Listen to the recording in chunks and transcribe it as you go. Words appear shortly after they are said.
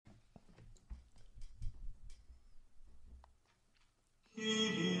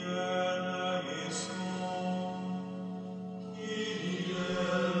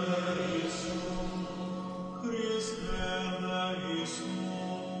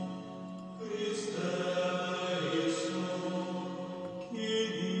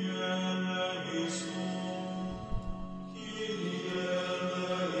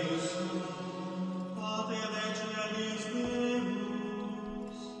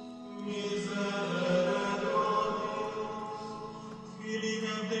Miserere Domini, Filii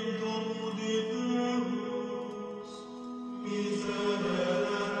Redemptorum Deus, Miserere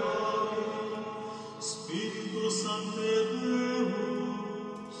Domini, Spiritus Sancte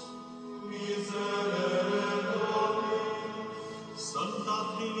Deus, Miserere Domini, Sancta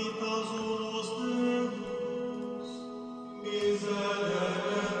Trinitas Unus Deus, Miserere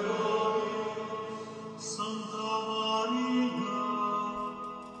Domini, Sancta Maria,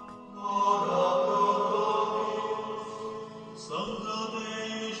 ora pro nobis, Sancta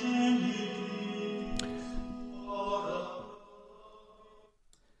Dei Genitrix, ora.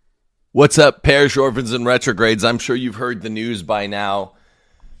 What's up, parish orphans and retrogrades? I'm sure you've heard the news by now.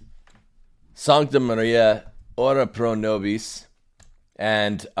 Sancta Maria, ora pro nobis,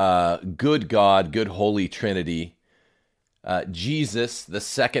 and good God, good Holy Trinity, Jesus, the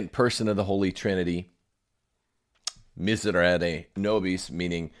second person of the Holy Trinity, miserere nobis,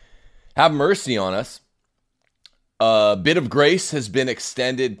 meaning have mercy on us. A bit of grace has been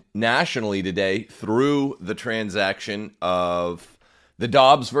extended nationally today through the transaction of the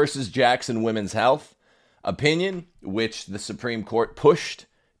Dobbs versus Jackson Women's Health opinion, which the Supreme Court pushed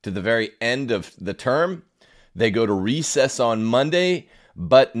to the very end of the term. They go to recess on Monday,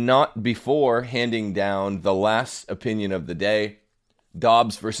 but not before handing down the last opinion of the day,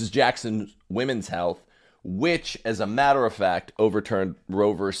 Dobbs versus Jackson Women's Health, which, as a matter of fact, overturned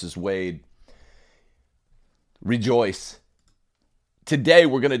Roe versus Wade. Rejoice. Today,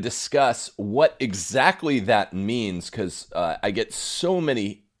 we're going to discuss what exactly that means, because I get so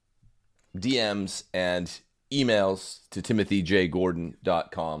many DMs and emails to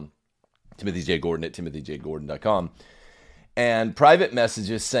timothyjgordon.com, timothyjgordon@timothyjgordon.com, and private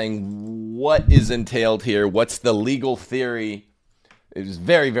messages saying what is entailed here, what's the legal theory. It was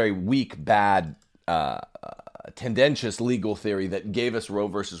very, very weak, bad, tendentious legal theory that gave us Roe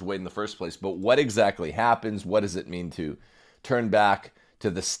versus Wade in the first place. But what exactly happens? What does it mean to turn back to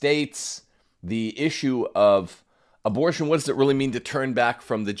the states? The issue of abortion, what does it really mean to turn back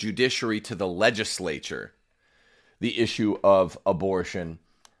from the judiciary to the legislature? The issue of abortion.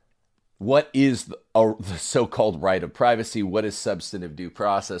 What is the so-called right of privacy? What is substantive due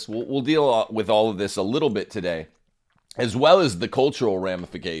process? We'll deal with all of this a little bit today, as well as the cultural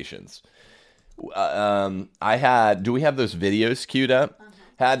ramifications. Do we have those videos queued up?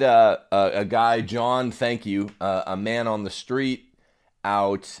 Had a guy, John, thank you, a man on the street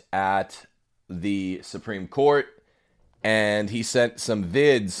out at the Supreme Court, and he sent some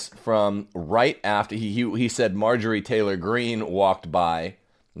vids from right after he said Marjorie Taylor Greene walked by,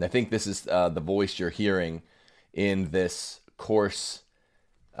 and I think this is the voice you're hearing in this coarse,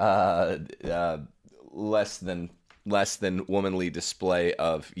 less than womanly display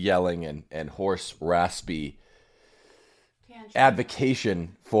of yelling and hoarse, raspy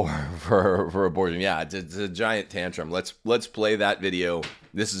advocation for abortion. Yeah, it's a giant tantrum. Let's play that video.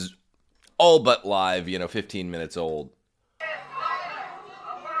 This is all but live, 15 minutes old.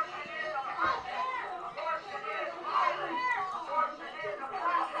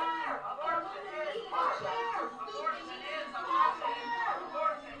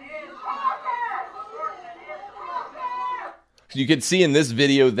 You can see in this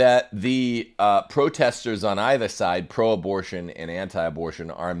video that the protesters on either side, pro-abortion and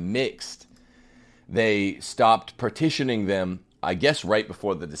anti-abortion, are mixed. They stopped petitioning them, I guess, right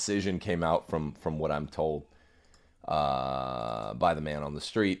before the decision came out, from what I'm told, by the man on the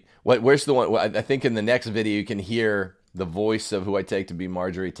street. Where's the one? I think in the next video you can hear the voice of who I take to be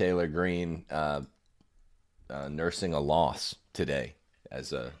Marjorie Taylor Greene nursing a loss today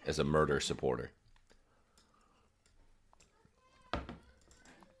as a murder supporter.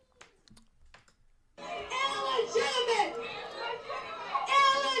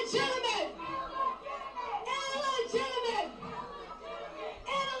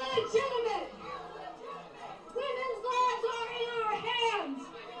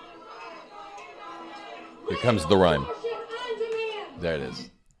 Here comes the rhyme. There it is.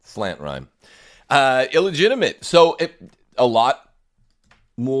 Slant rhyme. Illegitimate. So a lot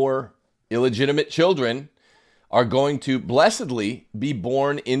more illegitimate children are going to blessedly be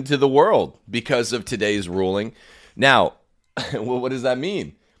born into the world because of today's ruling. Now, what does that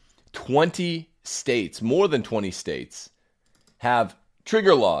mean? 20 states, more than 20 states, have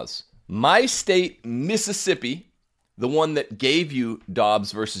trigger laws. My state, Mississippi, the one that gave you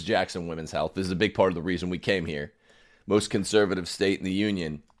Dobbs versus Jackson Women's Health, this is a big part of the reason we came here, most conservative state in the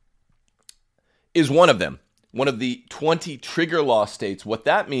union, is one of them. One of the 20 trigger law states. What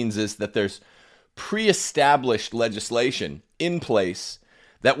that means is that there's pre-established legislation in place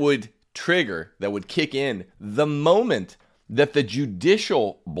that would trigger, that would kick in the moment that the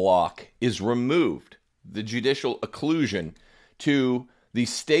judicial block is removed, the judicial occlusion to the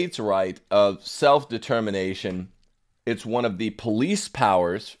state's right of self-determination. It's one of the police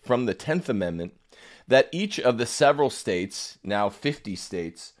powers from the 10th Amendment that each of the several states, now 50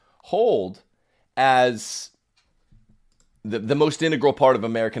 states, hold as the most integral part of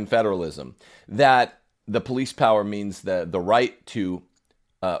American federalism. That the police power means the right to,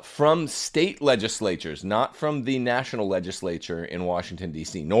 from state legislatures, not from the national legislature in Washington,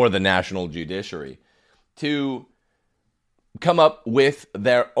 D.C., nor the national judiciary, to come up with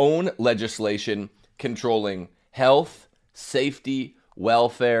their own legislation controlling health, safety,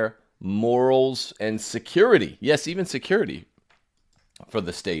 welfare, morals, and security. Yes, even security for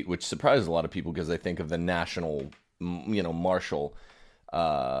the state, which surprises a lot of people because they think of the national, martial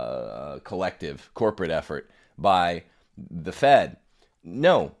collective corporate effort by the Fed.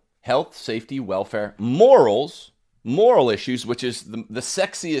 No, health, safety, welfare, morals, moral issues, which is the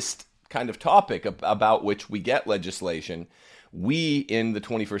sexiest kind of topic about which we get legislation. We in the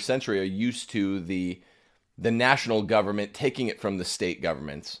 21st century are used to the national government taking it from the state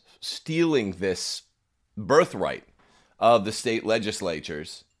governments, stealing this birthright of the state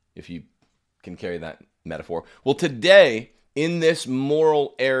legislatures, if you can carry that metaphor. Well, today, in this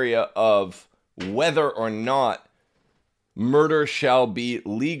moral area of whether or not murder shall be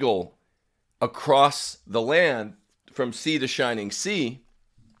legal across the land from sea to shining sea,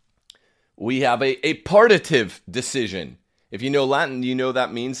 we have a partitive decision. If you know Latin, you know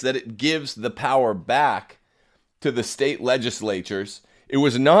that means that it gives the power back to the state legislatures. It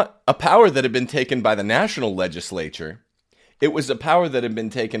was not a power that had been taken by the national legislature. It was a power that had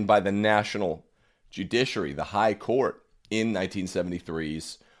been taken by the national judiciary, the High Court, in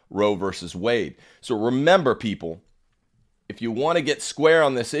 1973's Roe versus Wade. So remember, people, if you want to get square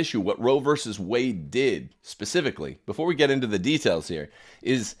on this issue, what Roe versus Wade did specifically, before we get into the details here,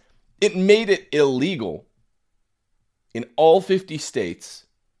 is it made it illegal in all 50 states,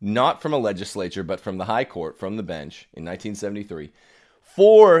 not from a legislature, but from the High Court, from the bench in 1973,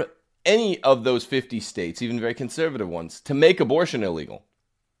 for any of those 50 states, even very conservative ones, to make abortion illegal.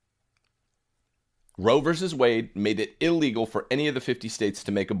 Roe versus Wade made it illegal for any of the 50 states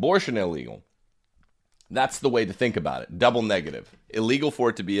to make abortion illegal. That's the way to think about it. Double negative. Illegal for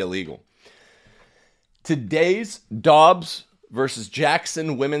it to be illegal. Today's Dobbs versus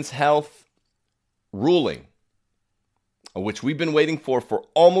Jackson Women's Health ruling, which we've been waiting for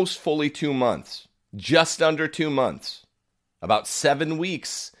almost fully 2 months, just under 2 months, about 7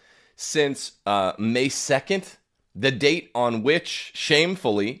 weeks since May 2nd, the date on which,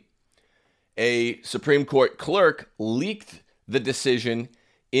 shamefully, a Supreme Court clerk leaked the decision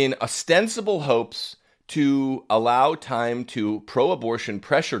in ostensible hopes to allow time to pro-abortion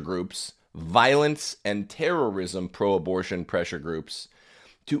pressure groups, violence and terrorism pro-abortion pressure groups,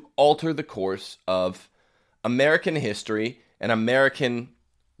 to alter the course of American history and American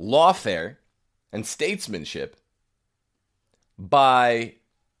lawfare and statesmanship by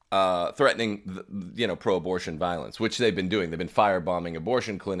threatening, pro-abortion violence, which they've been doing. They've been firebombing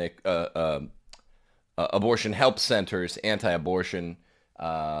abortion abortion help centers, anti-abortion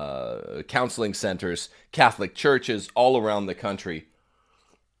counseling centers, Catholic churches all around the country,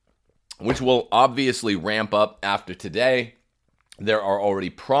 which will obviously ramp up after today. There are already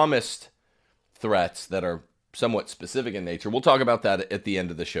promised threats that are somewhat specific in nature. We'll talk about that at the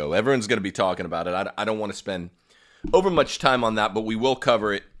end of the show. Everyone's going to be talking about it. I don't want to spend over much time on that, but we will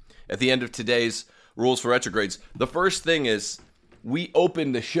cover it at the end of today's Rules for Retrogrades. The first thing is, we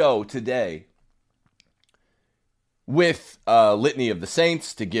opened the show today with a litany of the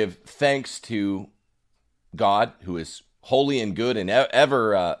saints to give thanks to God, who is holy and good and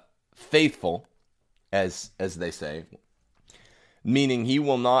ever faithful, as they say, meaning he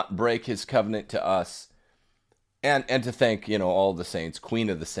will not break his covenant to us, and to thank all the saints, Queen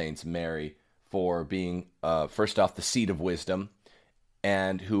of the Saints, Mary, for being first off the seat of wisdom,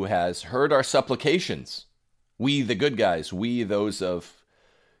 and who has heard our supplications. We, the good guys, we, those of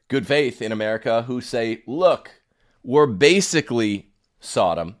good faith in America, who say, look, we're basically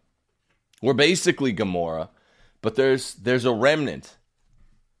Sodom, we're basically Gomorrah, but there's a remnant.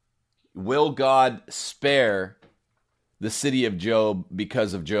 Will God spare the city of Job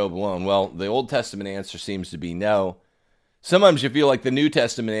because of Job alone? Well, the Old Testament answer seems to be no. Sometimes you feel like the New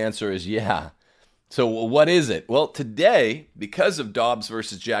Testament answer is yeah. So what is it? Well, today, because of Dobbs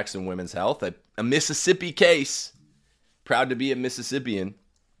versus Jackson Women's Health, a Mississippi case, proud to be a Mississippian,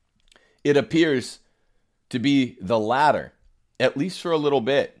 it appears to be the latter, at least for a little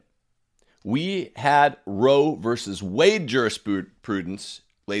bit. We had Roe versus Wade jurisprudence,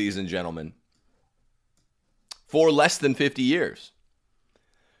 ladies and gentlemen, for less than 50 years.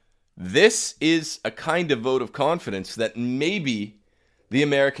 This is a kind of vote of confidence that maybe the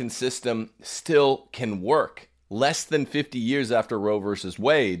American system still can work. Less than 50 years after Roe versus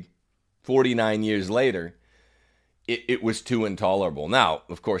Wade, 49 years later, it was too intolerable. Now,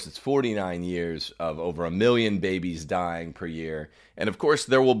 of course, it's 49 years of over 1 million babies dying per year. And of course,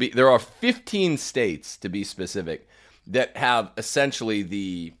 there are 15 states, to be specific, that have essentially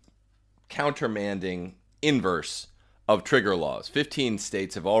the countermanding inverse of trigger laws. 15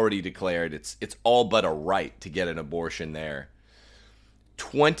 states have already declared it's all but a right to get an abortion there.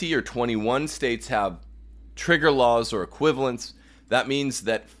 20 or 21 states have trigger laws or equivalents. That means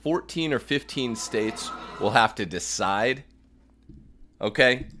that 14 or 15 states will have to decide,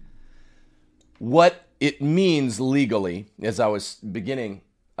 okay, what it means legally, as I was beginning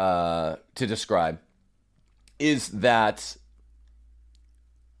to describe, is that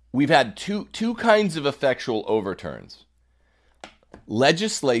we've had two kinds of effectual overturns.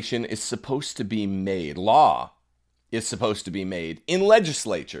 Legislation is supposed to be made, law is supposed to be made in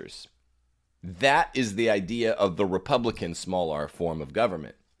legislatures. That is the idea of the Republican small r form of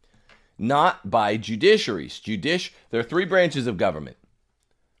government. Not by judiciaries. There are 3 branches of government,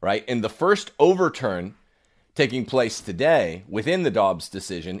 right? And the first overturn taking place today within the Dobbs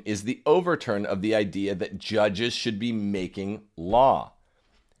decision is the overturn of the idea that judges should be making law.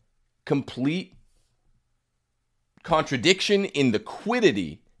 Complete contradiction in the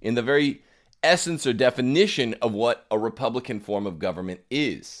quiddity, in the very essence or definition of what a Republican form of government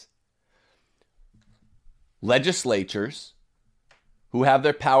is. Legislatures who have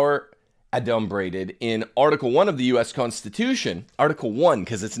their power adumbrated in Article 1 of the U.S. Constitution, Article 1,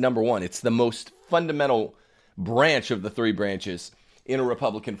 because it's number 1, it's the most fundamental branch of the 3 branches in a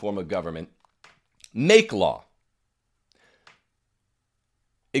Republican form of government, make law.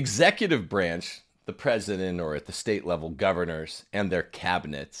 Executive branch, the president or at the state level, governors and their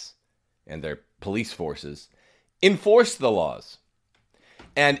cabinets and their police forces, enforce the laws.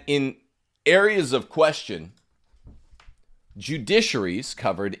 And in areas of question, judiciaries,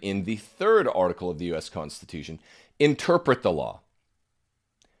 covered in the 3rd article of the U.S. Constitution, interpret the law.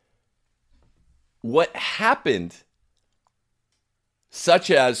 What happened,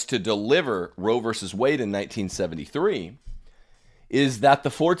 such as to deliver Roe versus Wade in 1973, is that the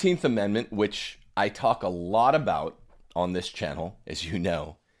 14th Amendment, which I talk a lot about on this channel, as you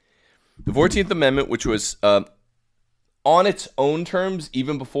know, the 14th Amendment, which was on its own terms,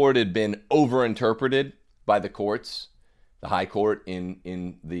 even before it had been overinterpreted by the courts, the high court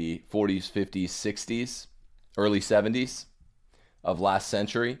in the 40s, 50s, 60s, early 70s of last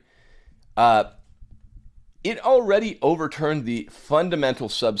century, it already overturned the fundamental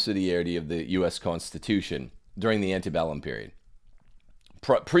subsidiarity of the U.S. Constitution during the antebellum period,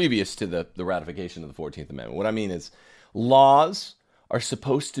 previous to the ratification of the 14th Amendment. What I mean is laws are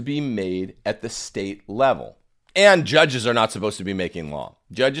supposed to be made at the state level. And judges are not supposed to be making law.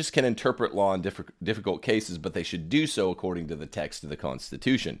 Judges can interpret law in difficult cases, but they should do so according to the text of the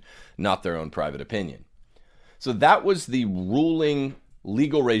Constitution, not their own private opinion. So that was the ruling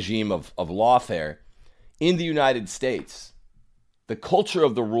legal regime of lawfare in the United States. The culture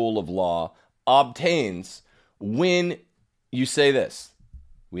of the rule of law obtains when you say this.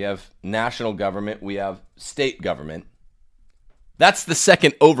 We have national government, we have state government. That's the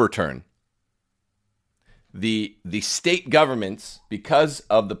second overturn. The state governments, because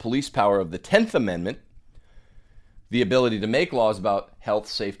of the police power of the 10th Amendment, the ability to make laws about health,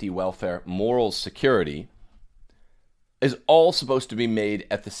 safety, welfare, morals, security, is all supposed to be made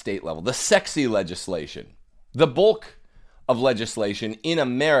at the state level. The sexy legislation, the bulk of legislation in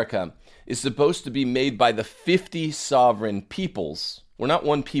America is supposed to be made by the 50 sovereign peoples. We're not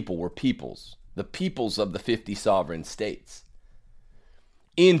one people, we're peoples. The peoples of the 50 sovereign states.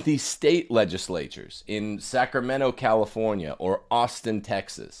 In the state legislatures, in Sacramento, California, or Austin,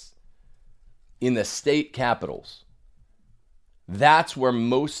 Texas, in the state capitals, that's where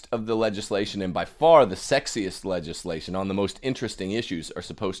most of the legislation, and by far the sexiest legislation on the most interesting issues, are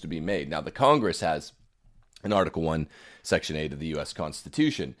supposed to be made. Now, the Congress has, in Article 1, Section 8 of the U.S.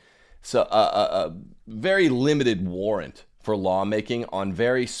 Constitution, so a very limited warrant for lawmaking on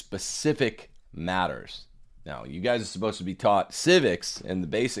very specific matters. Now, you guys are supposed to be taught civics and the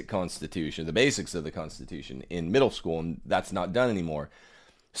basic Constitution, the basics of the Constitution in middle school, and that's not done anymore.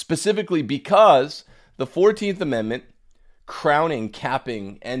 Specifically because the 14th Amendment, crowning,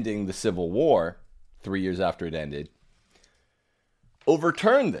 capping, ending the Civil War 3 years after it ended,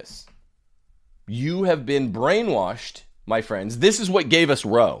 overturned this. You have been brainwashed, my friends. This is what gave us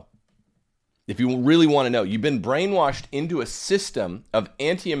Roe. If you really want to know, you've been brainwashed into a system of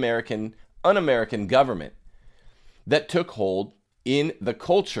anti-American, un-American government that took hold in the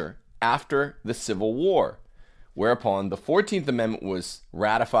culture after the Civil War, whereupon the 14th Amendment was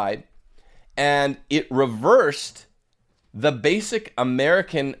ratified, and it reversed the basic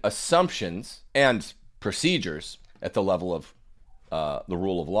American assumptions and procedures at the level of the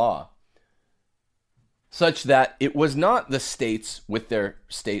rule of law, such that it was not the states with their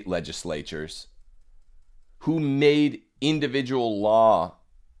state legislatures who made individual law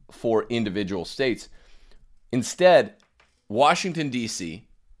for individual states. Instead, Washington, D.C.,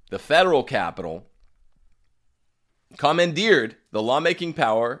 the federal capital, commandeered the lawmaking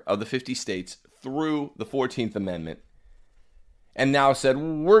power of the 50 states through the 14th Amendment, and now said,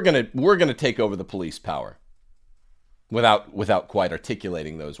 we're gonna take over the police power, without quite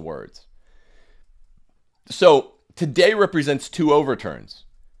articulating those words. So today represents two overturns.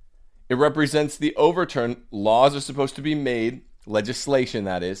 It represents the overturn. Laws are supposed to be made, legislation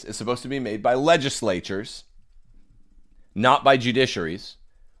that is supposed to be made by legislatures, not by judiciaries.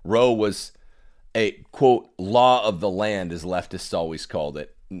 Roe was a, quote, law of the land, as leftists always called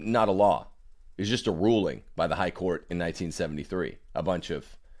it. Not a law. It was just a ruling by the High Court in 1973. A bunch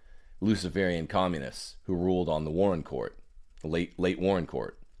of Luciferian communists who ruled on the Warren Court, the late Warren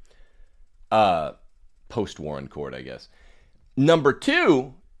Court. Post-Warren Court, I guess. Number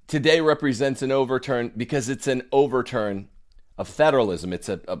two, today represents an overturn because it's an overturn of federalism. It's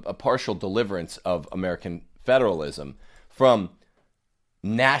a partial deliverance of American federalism from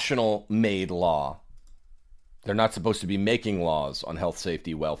national-made law. They're not supposed to be making laws on health,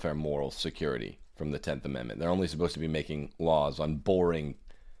 safety, welfare, moral security from the 10th Amendment. They're only supposed to be making laws on boring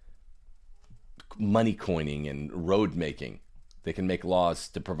money coining and road making. They can make laws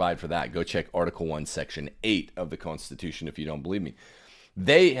to provide for that. Go check Article 1, Section 8 of the Constitution if you don't believe me.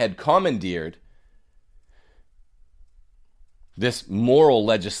 They had commandeered this moral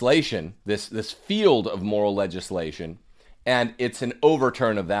legislation, this field of moral legislation, and it's an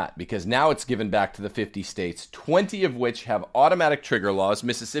overturn of that because now it's given back to the 50 states, 20 of which have automatic trigger laws.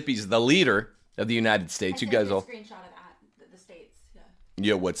 Mississippi's the leader of the United States. You guys all screenshot of that, the states.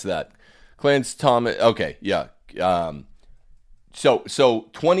 Yeah, what's that? Clarence Thomas. Okay, yeah. So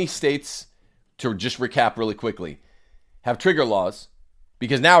 20 states, to just recap really quickly, have trigger laws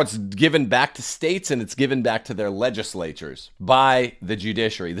because now it's given back to states and it's given back to their legislatures by the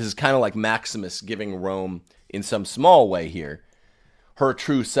judiciary. This is kind of like Maximus giving Rome, in some small way here, her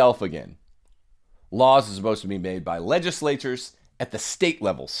true self again. Laws are supposed to be made by legislatures at the state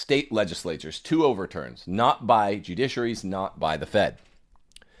level, state legislatures, two overturns, not by judiciaries, not by the Fed.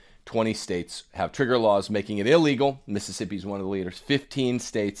 20 states have trigger laws making it illegal. Mississippi's one of the leaders. 15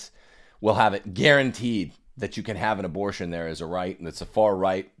 states will have it guaranteed that you can have an abortion there as a right, and it's the far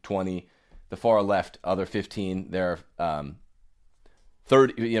right, 20. The far left, other 15. There are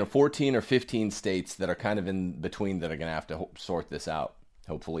 14 or 15 states that are kind of in between that are going to have to sort this out,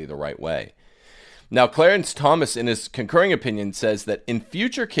 hopefully the right way. Now, Clarence Thomas, in his concurring opinion, says that in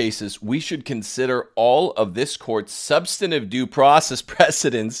future cases, we should consider all of this court's substantive due process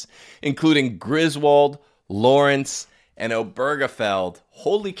precedents, including Griswold, Lawrence, and Obergefell.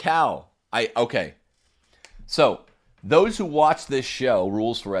 Holy cow. Okay. So, those who watch this show,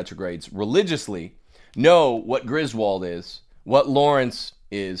 Rules for Retrogrades, religiously know what Griswold is, what Lawrence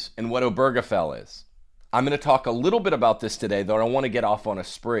is, and what Obergefell is. I'm going to talk a little bit about this today, though I don't want to get off on a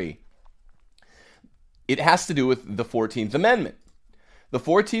spree. It has to do with the 14th Amendment. The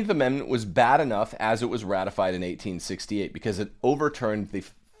 14th Amendment was bad enough as it was ratified in 1868 because it overturned the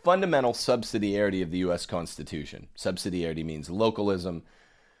fundamental subsidiarity of the U.S. Constitution. Subsidiarity means localism.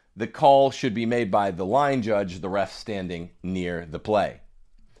 The call should be made by the line judge, the ref standing near the play.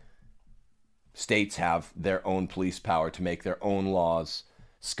 States have their own police power to make their own laws.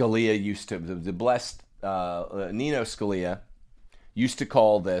 Scalia used to, the blessed Nino Scalia used to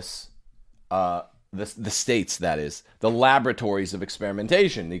call this, the states, that is, the laboratories of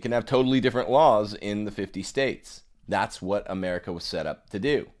experimentation. You can have totally different laws in the 50 states. That's what America was set up to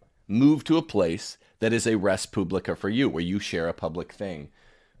do. Move to a place that is a res publica for you, where you share a public thing,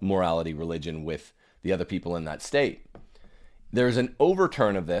 morality, religion, with the other people in that state. There's an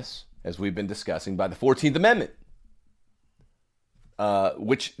overturn of this, as we've been discussing, by the 14th Amendment,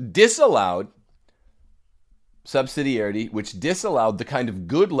 which disallowed subsidiarity, which disallowed the kind of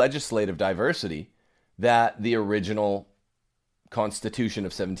good legislative diversity that the original Constitution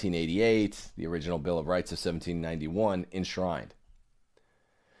of 1788, the original Bill of Rights of 1791 enshrined.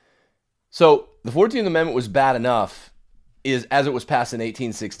 So the 14th Amendment was bad enough as it was passed in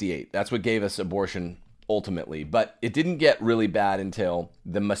 1868. That's what gave us abortion ultimately. But it didn't get really bad until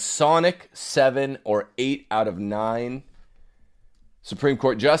the Masonic 7 or 8 out of 9 Supreme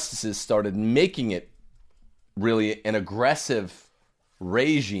Court justices started making it really an aggressive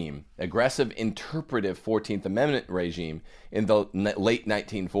regime, aggressive interpretive 14th Amendment regime in the late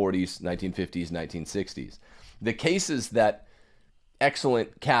 1940s, 1950s, 1960s. The cases that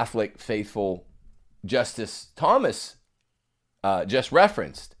excellent Catholic faithful Justice Thomas just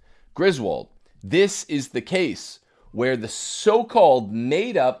referenced, Griswold, this is the case where the so-called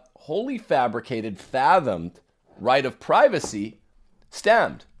made-up, wholly fabricated, fathomed right of privacy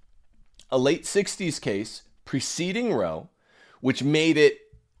stemmed. A late 60s case preceding Roe, which made it,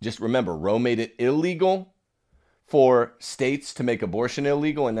 just remember, Roe made it illegal for states to make abortion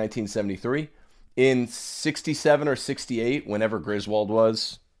illegal in 1973. In 67 or 68, whenever Griswold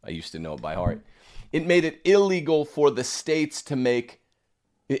was, I used to know it by heart, it made it illegal for the states to make,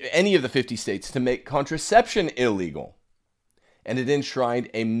 any of the 50 states, to make contraception illegal. And it enshrined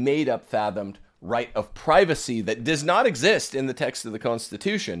a made-up, fathomed right of privacy that does not exist in the text of the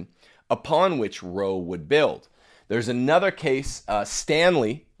Constitution, upon which Roe would build. There's another case,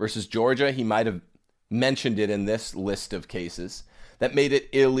 Stanley versus Georgia. He might have mentioned it in this list of cases, that made it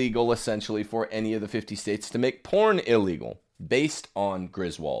illegal essentially for any of the 50 states to make porn illegal, based on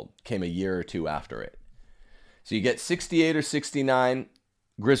Griswold. Came a year or two after it. So you get 68 or 69,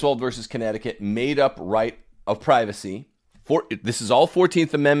 Griswold versus Connecticut, made up right of privacy. This is all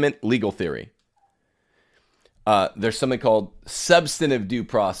 14th Amendment legal theory. There's something called substantive due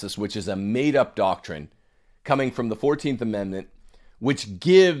process, which is a made-up doctrine coming from the 14th Amendment, which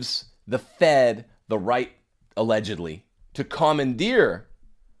gives the Fed the right, allegedly, to commandeer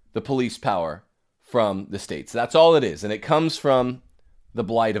the police power from the states. That's all it is. And it comes from the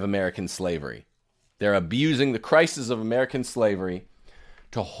blight of American slavery. They're abusing the crisis of American slavery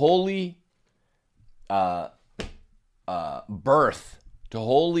to wholly birth, to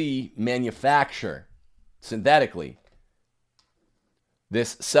wholly manufacture synthetically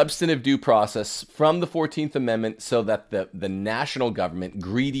this substantive due process from the 14th Amendment so that the national government,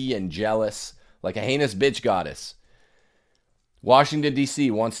 greedy and jealous, like a heinous bitch goddess, Washington, D.C.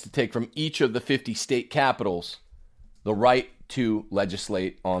 wants to take from each of the 50 state capitals the right to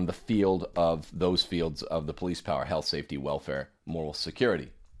legislate on the field of those fields of the police power, health, safety, welfare, moral security.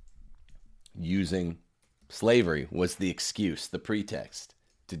 Using slavery was the excuse, the pretext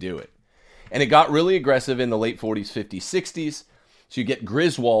to do it. And it got really aggressive in the late 40s, 50s, 60s. So you get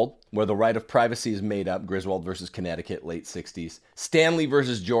Griswold, where the right of privacy is made up, Griswold versus Connecticut, late 60s. Stanley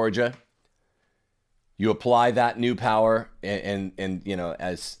versus Georgia. You apply that new power, and you know,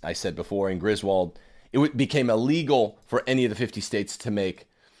 as I said before, in Griswold, it became illegal for any of the 50 states to make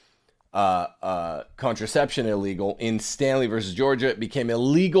contraception illegal. In Stanley versus Georgia, it became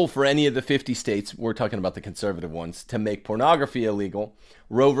illegal for any of the 50 states, we're talking about the conservative ones, to make pornography illegal.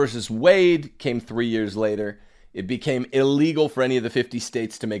 Roe versus Wade came 3 years later. It became illegal for any of the 50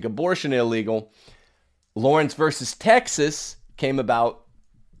 states to make abortion illegal. Lawrence versus Texas came about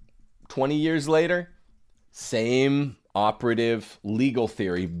 20 years later. Same operative legal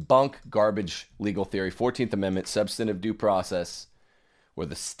theory, bunk garbage legal theory, 14th Amendment, substantive due process, where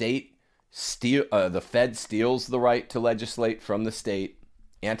the the Fed steals the right to legislate from the state,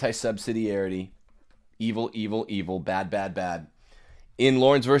 anti-subsidiarity, evil, evil, evil, bad, bad, bad. In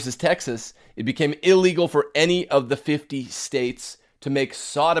Lawrence versus Texas, it became illegal for any of the 50 states to make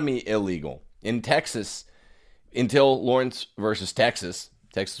sodomy illegal. In Texas, until Lawrence versus Texas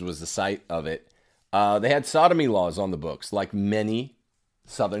was the site of it, they had sodomy laws on the books, like many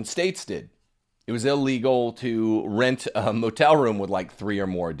southern states did. It was illegal to rent a motel room with like 3 or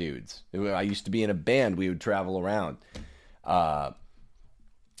more dudes. I used to be in a band. We would travel around.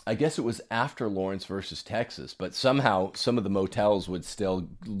 I guess it was after Lawrence versus Texas, but somehow some of the motels would still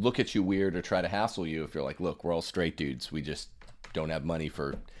look at you weird or try to hassle you if you're like, look, we're all straight dudes. We just don't have money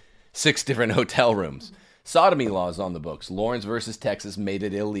for 6 different hotel rooms. Sodomy laws on the books. Lawrence versus Texas made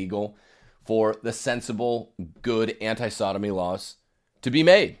it illegal for the sensible, good anti-sodomy laws to be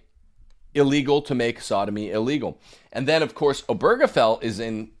made. Illegal to make sodomy illegal. And then, of course, Obergefell is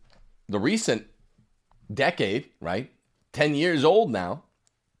in the recent decade, right? 10 years old now,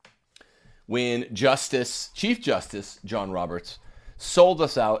 when Chief Justice John Roberts sold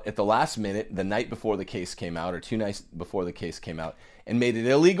us out at the last minute, the night before the case came out, or 2 nights before the case came out, and made it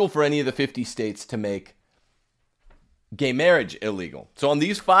illegal for any of the 50 states to make gay marriage illegal. So on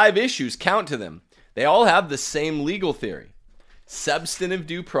these 5 issues, count to them, they all have the same legal theory. Substantive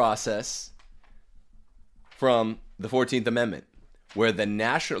due process from the 14th Amendment, where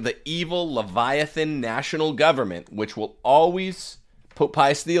the evil Leviathan national government, which will always, Pope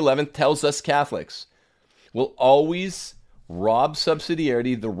Pius XI tells us Catholics, will always rob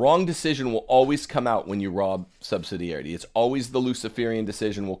subsidiarity, the wrong decision will always come out when you rob subsidiarity. It's always the Luciferian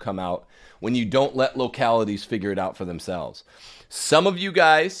decision will come out when you don't let localities figure it out for themselves. Some of you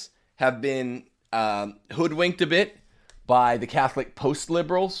guys have been hoodwinked a bit by the Catholic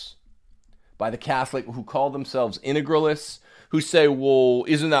post-liberals, by the Catholic who call themselves integralists, who say, well,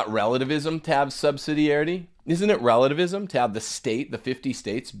 isn't that relativism to have subsidiarity? Isn't it relativism to have the state, the 50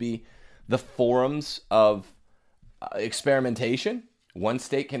 states, be the forums of experimentation? One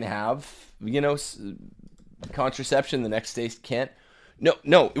state can have, contraception, the next state can't.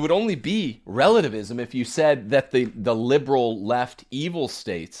 No, it would only be relativism if you said that the liberal left evil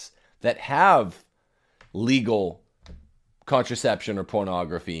states that have legal contraception or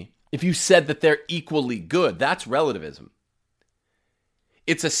pornography, if you said that they're equally good, that's relativism.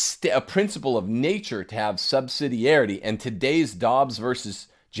 It's a principle of nature to have subsidiarity, and today's Dobbs versus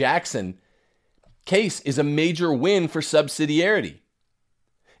Jackson case is a major win for subsidiarity.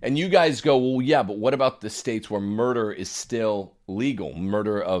 And you guys go, well, yeah, but what about the states where murder is still legal,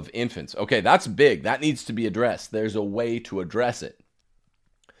 murder of infants? Okay, that's big. That needs to be addressed. There's a way to address it.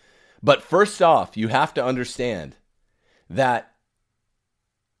 But first off, you have to understand that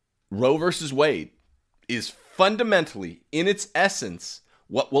Roe versus Wade is fundamentally, in its essence,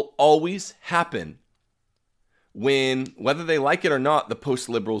 what will always happen when, whether they like it or not, the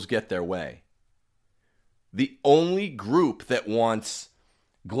post-liberals get their way. The only group that wants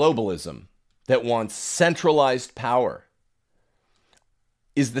globalism, that wants centralized power,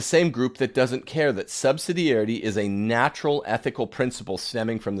 is the same group that doesn't care that subsidiarity is a natural ethical principle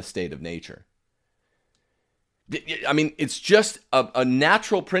stemming from the state of nature. I mean, it's just a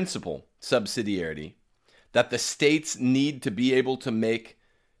natural principle, subsidiarity, that the states need to be able to make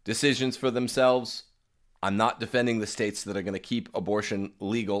decisions for themselves. I'm not defending the states that are going to keep abortion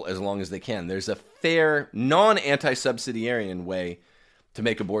legal as long as they can. There's a fair, non-anti-subsidiarian way to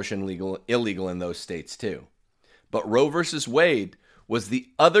make abortion illegal in those states too. But Roe versus Wade was the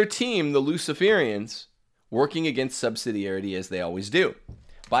other team, the Luciferians, working against subsidiarity as they always do.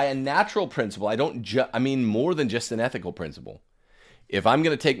 By a natural principle, I mean more than just an ethical principle. If I'm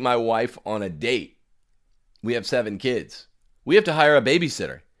going to take my wife on a date, we have 7 kids, we have to hire a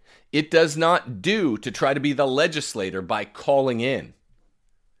babysitter. It does not do to try to be the legislator by calling in.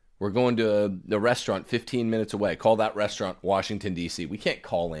 We're going to the restaurant 15 minutes away. Call that restaurant Washington, D.C. We can't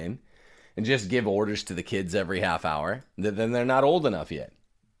call in and just give orders to the kids every half hour. Then they're not old enough yet.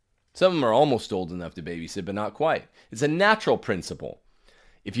 Some of them are almost old enough to babysit, but not quite. It's a natural principle.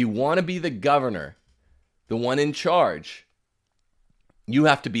 If you want to be the governor, the one in charge, you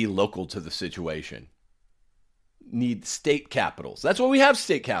have to be local to the situation. Need state capitals. That's why we have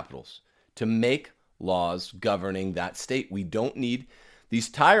state capitals, to make laws governing that state. We don't need these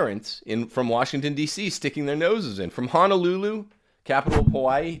tyrants from Washington, D.C. sticking their noses in. From Honolulu, capital of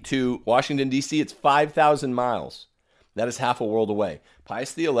Hawaii, to Washington, D.C., it's 5,000 miles. That is half a world away.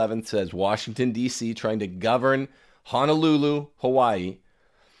 Pius XI says Washington, D.C., trying to govern Honolulu, Hawaii,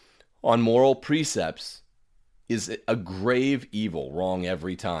 on moral precepts is a grave evil, wrong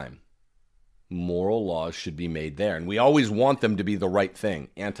every time. Moral laws should be made there. And we always want them to be the right thing.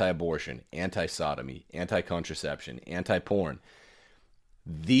 Anti-abortion, anti-sodomy, anti-contraception, anti-porn.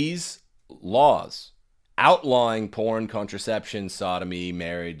 These laws outlawing porn, contraception, sodomy,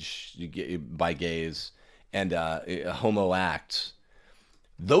 marriage by gays, and homo acts,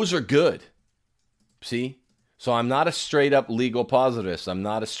 those are good. See? So I'm not a straight-up legal positivist. I'm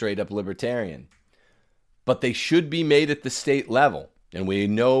not a straight-up libertarian. But they should be made at the state level. And we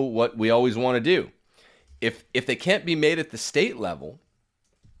know what we always want to do. If they can't be made at the state level,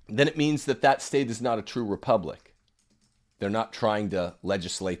 then it means that that state is not a true republic. They're not trying to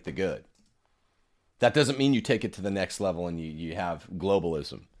legislate the good. That doesn't mean you take it to the next level and you have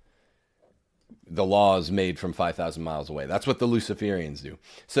globalism. The law is made from 5,000 miles away. That's what the Luciferians do.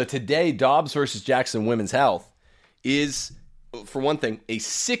 So today, Dobbs versus Jackson Women's Health is, for one thing, a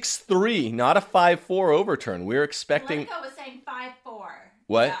 6-3, not a 5-4 overturn. We're expecting... Politico was saying 5-4.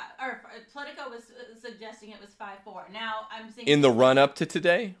 What? Yeah, or Politico was suggesting it was 5-4. Now I'm saying... In the run-up to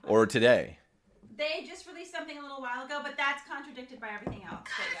today? Or today? They just released something a little while ago, but that's contradicted by everything else.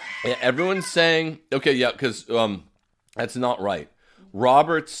 But yeah. Everyone's saying... Okay, yeah, because that's not right.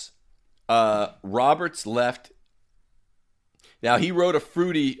 Roberts left... Now, he wrote a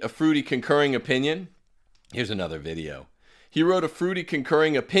fruity concurring opinion. Here's another video. He wrote a fruity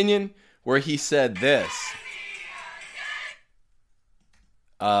concurring opinion where he said this.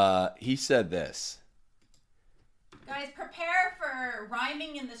 He said this. Guys, prepare for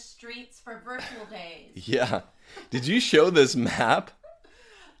rhyming in the streets for virtual days. Yeah. Did you show this map?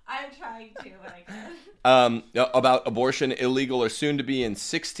 I'm trying to, but I can't. About abortion, illegal or soon to be in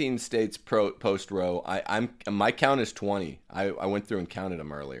 16 states post Roe. My count is 20. I went through and counted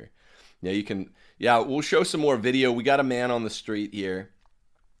them earlier. Yeah, you can. Yeah, we'll show some more video. We got a man on the street here.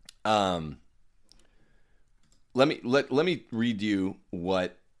 Let me read you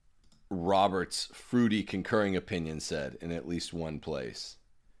what Robert's fruity concurring opinion said in at least one place.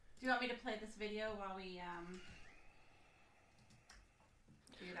 Do you want me to play this video while we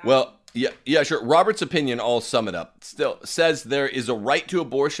do that? Well, yeah, sure. Robert's opinion, I'll sum it up. Still says there is a right to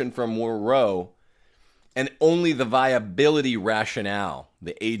abortion from Roe, and only the viability rationale,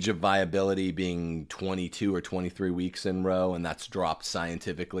 the age of viability being 22 or 23 weeks in Roe, and that's dropped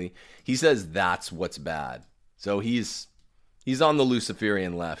scientifically. He says that's what's bad. So he's on the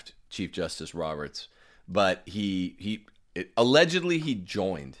Luciferian left, Chief Justice Roberts, but allegedly he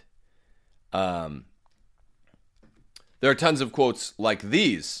joined. There are tons of quotes like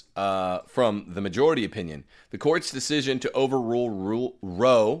these from the majority opinion. The court's decision to overrule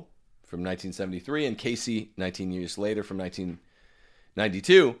Roe from 1973 and Casey 19 years later from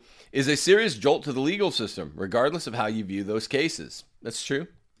 1992 is a serious jolt to the legal system, regardless of how you view those cases. That's true.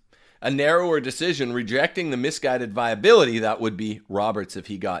 A narrower decision rejecting the misguided viability, that would be Roberts if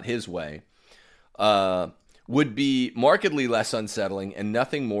he got his way, would be markedly less unsettling, and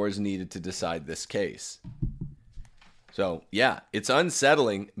nothing more is needed to decide this case. So, yeah, it's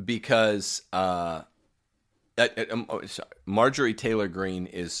unsettling because Marjorie Taylor Greene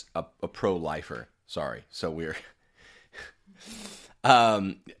is a pro-lifer. Sorry. So we're...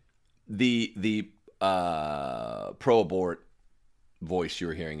 the pro-abort voice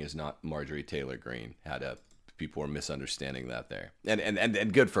you're hearing is not Marjorie Taylor Greene. People are misunderstanding that there.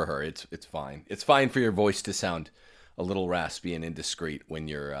 And good for her. It's fine. It's fine for your voice to sound a little raspy and indiscreet when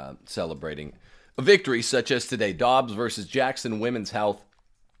you're celebrating a victory such as today. Dobbs versus Jackson Women's Health.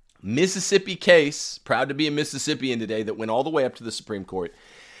 Mississippi case. Proud to be a Mississippian today that went all the way up to the Supreme Court.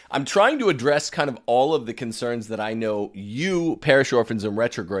 I'm trying to address kind of all of the concerns that I know you, parish orphans and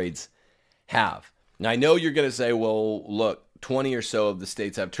retrogrades, have. Now, I know you're going to say, well, look, 20 or so of the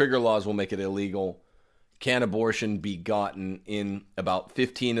states have trigger laws will make it illegal. Can abortion be gotten in about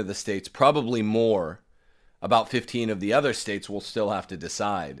 15 of the states? Probably more. About 15 of the other states will still have to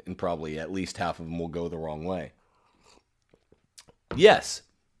decide, and probably at least half of them will go the wrong way. Yes.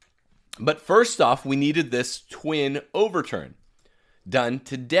 But first off, we needed this twin overturn done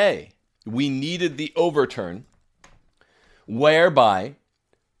today. We needed the overturn whereby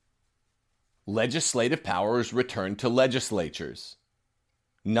legislative power is returned to legislatures,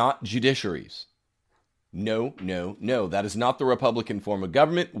 not judiciaries. No. That is not the Republican form of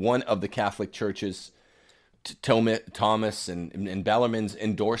government. One of the Catholic churches, Thomas and Bellarmine's,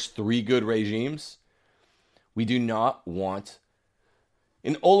 endorsed 3 good regimes. We do not want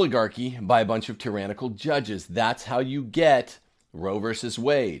an oligarchy by a bunch of tyrannical judges. That's how you get Roe versus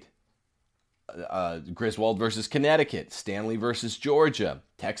Wade, Griswold versus Connecticut, Stanley versus Georgia,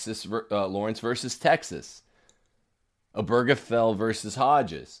 Lawrence versus Texas, Obergefell versus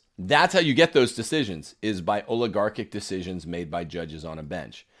Hodges. That's how you get those decisions, is by oligarchic decisions made by judges on a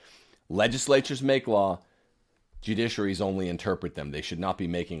bench. Legislatures make law. Judiciaries only interpret them. They should not be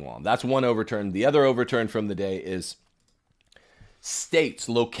making law. That's one overturn. The other overturn from the day is states,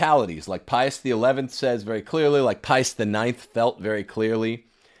 localities, like Pius XI says very clearly, like Pius IX felt very clearly,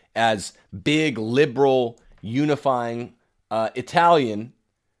 as big, liberal, unifying Italian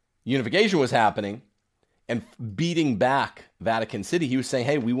unification was happening and beating back Vatican City. He was saying,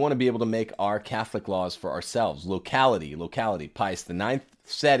 hey, we want to be able to make our Catholic laws for ourselves. Locality. Pius IX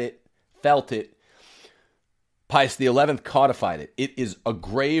said it, felt it. Pius XI codified it. It is a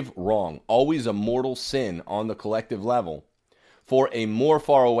grave wrong, always a mortal sin on the collective level, for a more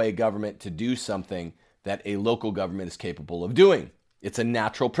far away government to do something that a local government is capable of doing. It's a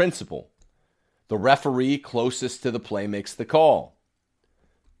natural principle. The referee closest to the play makes the call.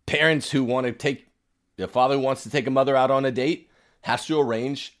 Parents who want to take, the father who wants to take a mother out on a date has to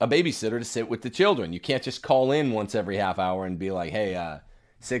arrange a babysitter to sit with the children. You can't just call in once every half hour and be like, hey,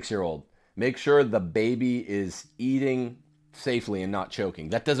 6-year-old, make sure the baby is eating safely and not choking.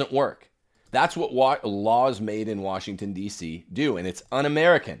 That doesn't work. That's what laws made in Washington, D.C. do, and it's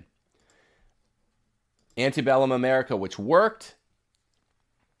un-American. Antebellum America, which worked,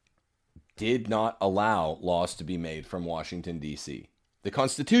 did not allow laws to be made from Washington, D.C. The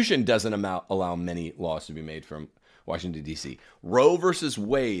Constitution doesn't allow many laws to be made from Washington, D.C. Roe versus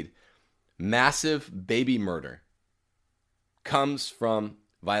Wade, massive baby murder, comes from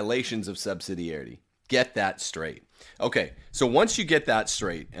violations of subsidiarity. Get that straight. Okay, so once you get that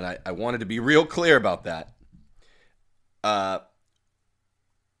straight, and I wanted to be real clear about that,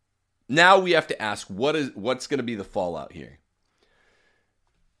 Now we have to ask, what's going to be the fallout here?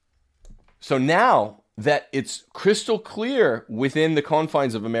 So now that it's crystal clear within the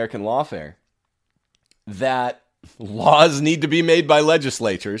confines of American lawfare that laws need to be made by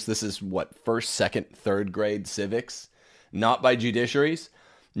legislatures, this is what, first, second, third grade civics, not by judiciaries.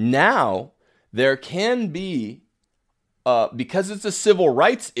 Now there can be, because it's a civil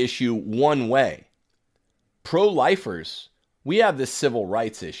rights issue one way, pro-lifers, we have this civil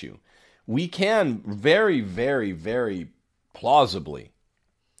rights issue. We can very, very, very plausibly,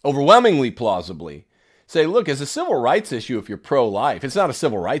 overwhelmingly plausibly, say, look, it's a civil rights issue if you're pro-life. It's not a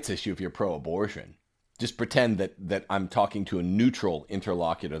civil rights issue if you're pro-abortion. Just pretend that I'm talking to a neutral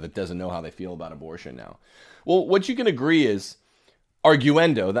interlocutor that doesn't know how they feel about abortion now. Well, what you can agree is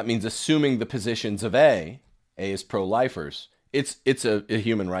arguendo, that means assuming the positions of A is pro-lifers. It's a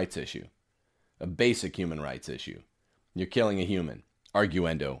human rights issue, a basic human rights issue. You're killing a human.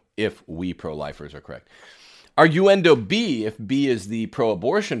 Arguendo, if we pro-lifers are correct. Arguendo B, if B is the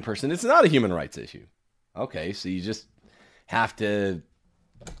pro-abortion person, it's not a human rights issue. Okay, so you just have to,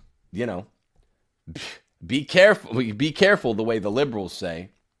 be careful. Be careful the way the liberals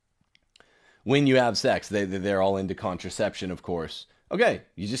say when you have sex. They're all into contraception, of course. Okay,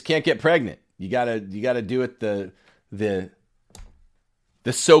 you just can't get pregnant. You gotta do it the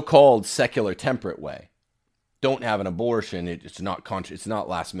so-called secular temperate way. Don't have an abortion. It's not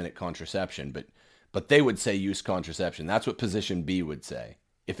last minute contraception, but they would say use contraception. That's what position B would say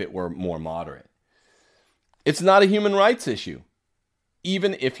if it were more moderate. It's not a human rights issue,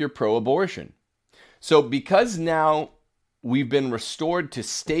 even if you're pro-abortion. So because now we've been restored to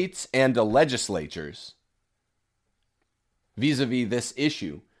states and to legislatures vis-a-vis this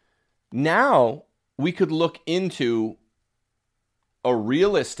issue, now we could look into a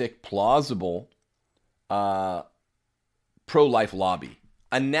realistic, plausible pro-life lobby,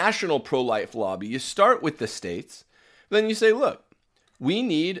 a national pro-life lobby. You start with the states, then you say, look, we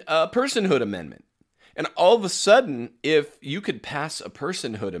need a personhood amendment. And all of a sudden, if you could pass a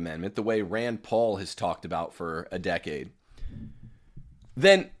personhood amendment the way Rand Paul has talked about for a decade,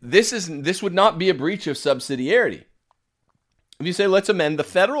 then this would not be a breach of subsidiarity. If you say, let's amend the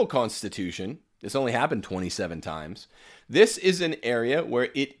federal constitution, this only happened 27 times. This is an area where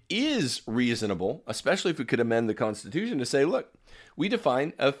it is reasonable, especially if we could amend the Constitution, to say, look, we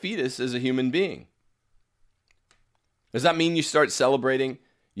define a fetus as a human being. Does that mean you start celebrating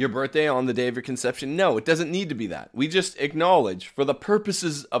your birthday on the day of your conception? No, it doesn't need to be that. We just acknowledge, for the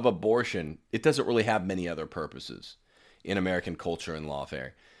purposes of abortion, it doesn't really have many other purposes in American culture and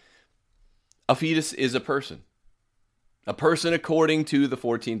lawfare. A fetus is a person. A person according to the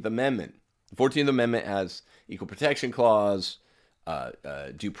 14th Amendment. The 14th Amendment has Equal Protection Clause,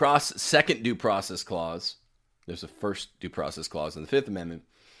 due process, second due process clause. There's a first due process clause in the Fifth Amendment.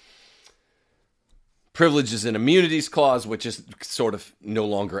 Privileges and Immunities Clause, which is sort of no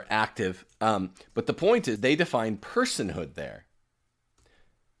longer active. But the point is, they define personhood there.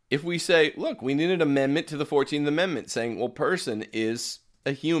 If we say, look, we need an amendment to the 14th Amendment saying, well, person is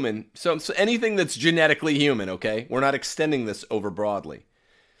a human. So anything that's genetically human, okay? We're not extending this over broadly.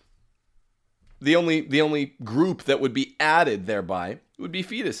 The only group that would be added thereby would be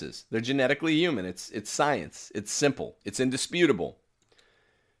fetuses. They're genetically human. It's science. It's simple. It's indisputable.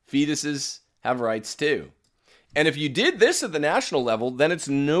 Fetuses have rights too. And if you did this at the national level, then it's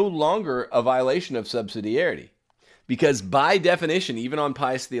no longer a violation of subsidiarity. Because by definition, even on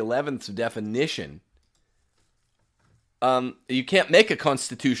Pius XI's definition, you can't make a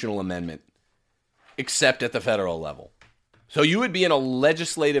constitutional amendment except at the federal level. So you would be in a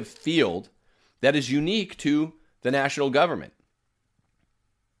legislative field that is unique to the national government.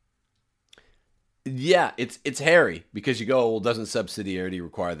 Yeah, it's hairy because you go, well, doesn't subsidiarity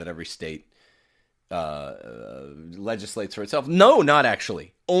require that every state legislates for itself? No, not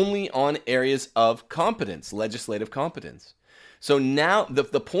actually. Only on areas of competence, legislative competence. So now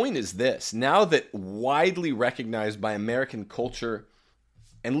the point is this. Now that widely recognized by American culture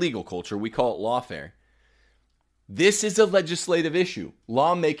and legal culture, we call it lawfare, this is a legislative issue.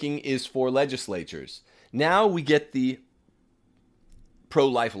 Lawmaking is for legislatures. Now we get the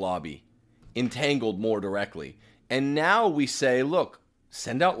pro-life lobby entangled more directly. And now we say, look,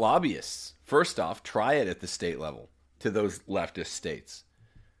 send out lobbyists. First off, try it at the state level to those leftist states,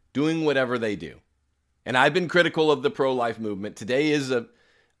 doing whatever they do. And I've been critical of the pro-life movement. Today is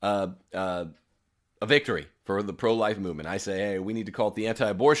a victory for the pro-life movement. I say, hey, we need to call it the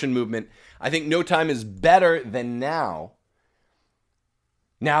anti-abortion movement. I think no time is better than now.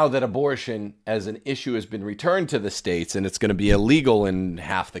 Now that abortion as an issue has been returned to the states and it's going to be illegal in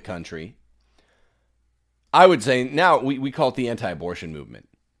half the country, I would say now we call it the anti-abortion movement.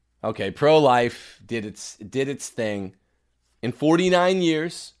 Okay, pro-life did its thing. In 49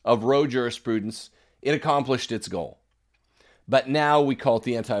 years of Roe jurisprudence, it accomplished its goal. But now we call it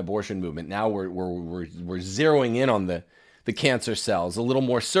the anti-abortion movement. Now we're zeroing in on the cancer cells a little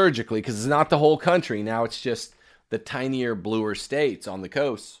more surgically because it's not the whole country. Now it's just the tinier, bluer states on the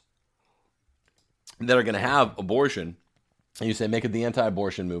coast that are going to have abortion. And you say, make it the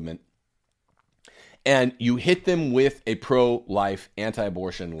anti-abortion movement. And you hit them with a pro-life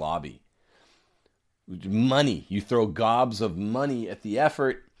anti-abortion lobby. Money. You throw gobs of money at the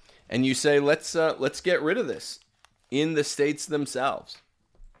effort, and you say, let's get rid of this in the states themselves.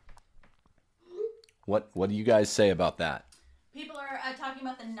 What do you guys say about that? People are talking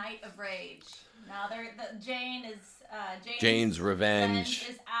about the Night of Rage. Now Jane's Revenge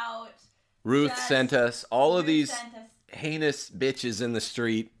is out. Ruth sent us all of these heinous bitches in the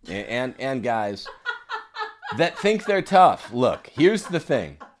street and guys that think they're tough. Look, here's the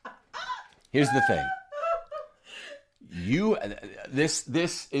thing. This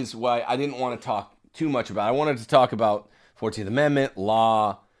is why I didn't want to talk too much about it. I wanted to talk about 14th Amendment,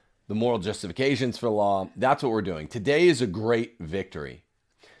 law, the moral justifications for law. That's what we're doing. Today is a great victory.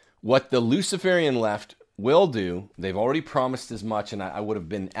 What the Luciferian left will do, they've already promised as much, and I would have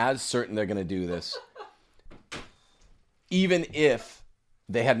been as certain they're going to do this, even if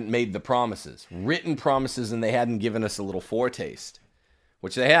they hadn't made the promises, written promises, and they hadn't given us a little foretaste,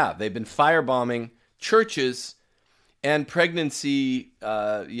 which they have. They've been firebombing churches and pregnancy,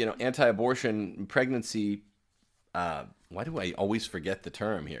 anti-abortion pregnancy, why do I always forget the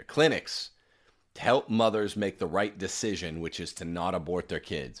term here? Clinics to help mothers make the right decision, which is to not abort their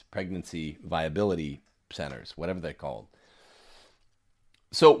kids. Pregnancy viability centers, whatever they're called.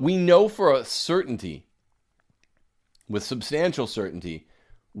 So we know for a certainty, with substantial certainty,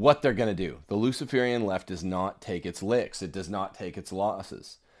 what they're going to do. The Luciferian left does not take its licks. It does not take its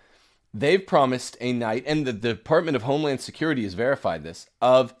losses. They've promised a night, and the Department of Homeland Security has verified this,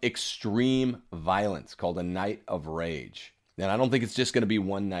 of extreme violence called a Night of Rage. And I don't think it's just going to be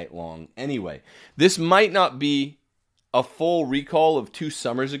one night long. Anyway, this might not be a full recall of 2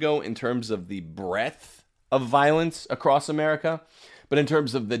 summers ago in terms of the breadth of violence across America, but in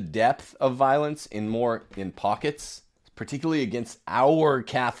terms of the depth of violence in pockets, particularly against our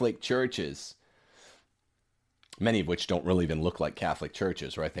Catholic churches. Many of which don't really even look like Catholic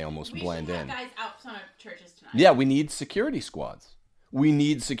churches, right? They almost blend in. We should have guys out front of churches tonight. Yeah, we need security squads.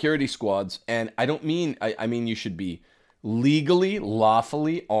 And I don't mean, I mean you should be legally,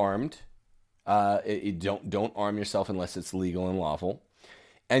 lawfully armed. Don't arm yourself unless it's legal and lawful.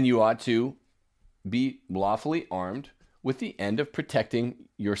 And you ought to be lawfully armed with the end of protecting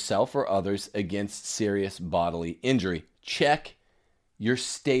yourself or others against serious bodily injury. Check your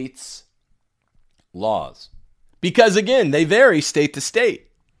state's laws. Because, again, they vary state to state.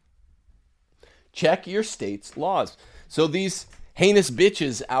 Check your state's laws. So these heinous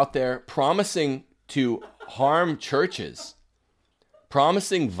bitches out there promising to harm churches,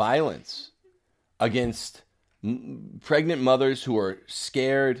 promising violence against pregnant mothers who are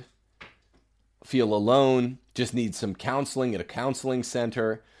scared, feel alone, just need some counseling at a counseling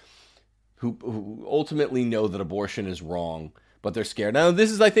center, who ultimately know that abortion is wrong, but they're scared. Now, this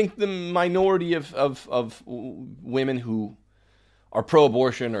is, I think, the minority of women who are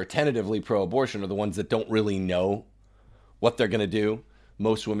pro-abortion or tentatively pro-abortion are the ones that don't really know what they're going to do.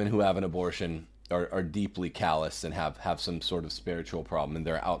 Most women who have an abortion are deeply callous and have some sort of spiritual problem, and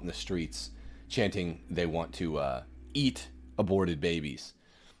they're out in the streets chanting they want to eat aborted babies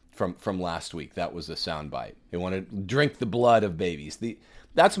from last week. That was a soundbite. They want to drink the blood of babies.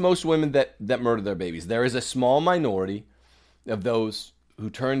 That's most women that murder their babies. There is a small minority of those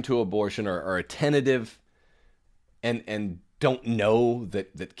who turn to abortion or are tentative and don't know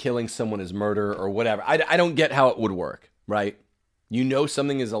that killing someone is murder or whatever. I don't get how it would work, right? You know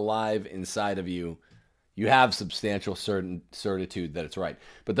something is alive inside of you. You have substantial certitude that it's right.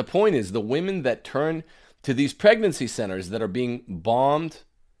 But the point is, the women that turn to these pregnancy centers that are being bombed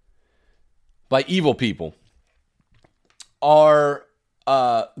by evil people are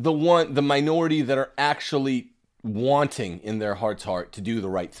the minority that are actually wanting in their heart's heart to do the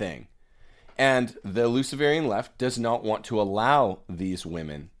right thing. And the Luciferian left does not want to allow these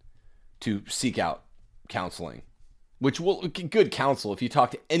women to seek out counseling, which will, good counsel, if you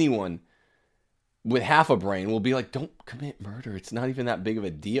talk to anyone with half a brain, will be like, don't commit murder. It's not even that big of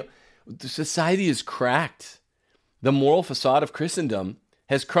a deal. The society is cracked. The moral facade of Christendom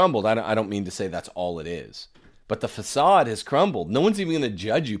has crumbled. I don't mean to say that's all it is, but the facade has crumbled. No one's even going to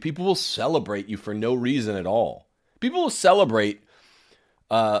judge you. People will celebrate you for no reason at all. People will celebrate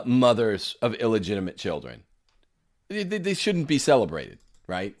mothers of illegitimate children. They shouldn't be celebrated,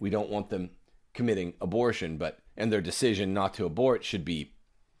 right? We don't want them committing abortion, and their decision not to abort should be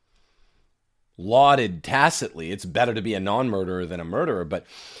lauded tacitly. It's better to be a non-murderer than a murderer, but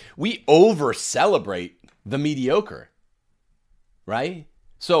we over-celebrate the mediocre, right?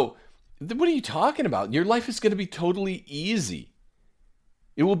 So what are you talking about? Your life is going to be totally easy.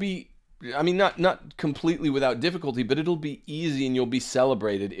 It will be, I mean, not completely without difficulty, but it'll be easy, and you'll be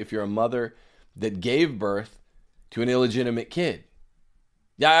celebrated if you're a mother that gave birth to an illegitimate kid.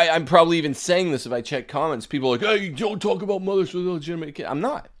 Yeah, I'm probably even saying this if I check comments. People are like, hey, don't talk about mothers with illegitimate kids. I'm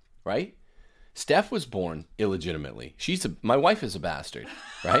not, right? Steph was born illegitimately. My wife is a bastard,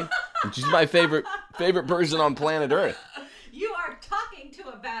 right? And she's my favorite person on planet Earth. You are talking to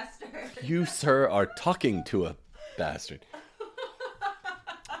a bastard. You, sir, are talking to a bastard.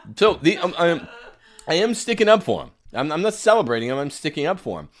 So I am sticking up for him. I'm not celebrating him. I'm sticking up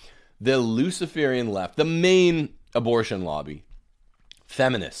for him. The Luciferian left, the main abortion lobby,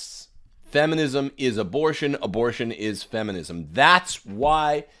 feminists. Feminism is abortion. Abortion is feminism. That's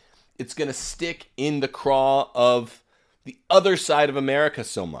why it's going to stick in the craw of the other side of America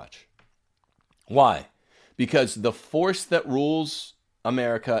so much. Why? Because the force that rules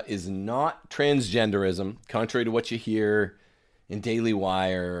America is not transgenderism, contrary to what you hear in Daily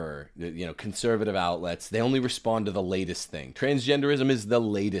Wire or conservative outlets. They only respond to the latest thing. Transgenderism is the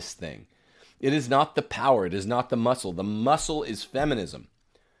latest thing. It is not the power. It is not the muscle. The muscle is feminism.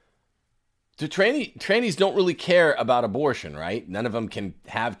 The trannies don't really care about abortion, right? None of them can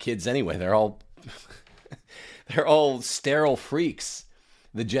have kids anyway. They're all sterile freaks,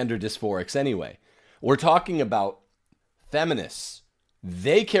 the gender dysphorics anyway. We're talking about feminists.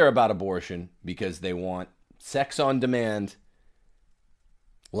 They care about abortion because they want sex on demand,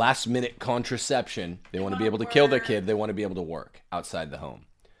 last-minute contraception. They want to be able to kill their kid. They want to be able to work outside the home.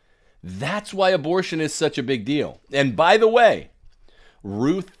 That's why abortion is such a big deal. And by the way,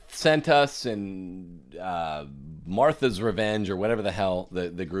 Ruth sent us and Martha's Revenge, or whatever the hell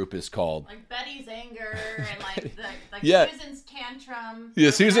the group is called. Like Betty's Anger and yeah. Susan's Tantrum.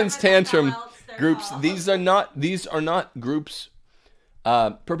 Yeah, Susan's Tantrum groups. Called. These are not groups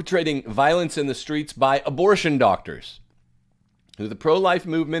perpetrating violence in the streets by abortion doctors, who the pro-life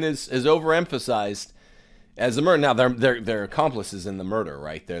movement is overemphasized as a murder. Now they're accomplices in the murder,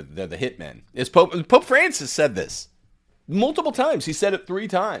 right? They're the hitmen. Pope Francis said this multiple times. He said it 3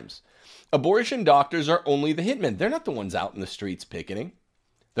 times. Abortion doctors are only the hitmen. They're not the ones out in the streets picketing.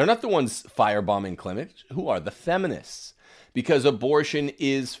 They're not the ones firebombing clinics. Who are? The feminists. Because abortion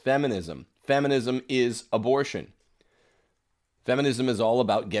is feminism. Feminism is abortion. Feminism is all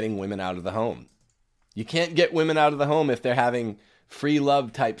about getting women out of the home. You can't get women out of the home if they're having free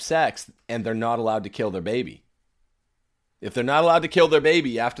love type sex and they're not allowed to kill their baby. If they're not allowed to kill their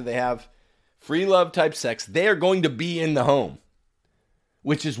baby after they have free love type sex, they are going to be in the home,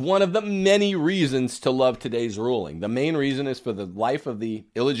 which is one of the many reasons to love today's ruling. The main reason is for the life of the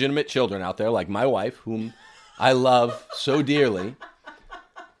illegitimate children out there, like my wife, whom I love so dearly.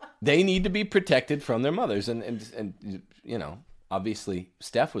 They need to be protected from their mothers. And obviously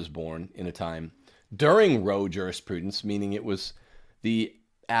Steph was born in a time during Roe jurisprudence, meaning it was the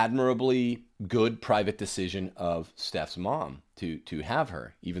admirably good private decision of Steph's mom to have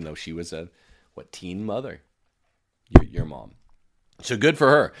her, even though she was a teen mother, your mom. So good for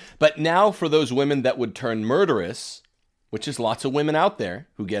her. But now for those women that would turn murderous, which is lots of women out there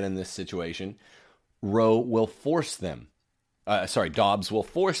who get in this situation, Roe will force them. Dobbs will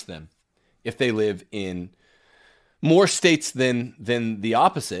force them, if they live in more states than the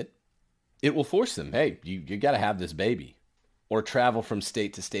opposite. It will force them. Hey, you got to have this baby, or travel from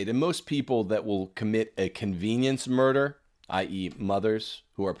state to state. And most people that will commit a convenience murder, i.e. mothers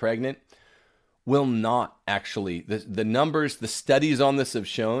who are pregnant, will not actually. The numbers, the studies on this have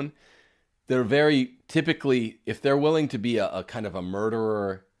shown, they're very typically, if they're willing to be a kind of a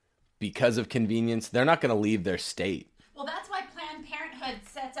murderer because of convenience, they're not going to leave their state. Well, that's why Planned Parenthood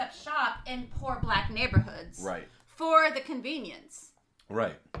sets up shop in poor black neighborhoods. Right. For the convenience.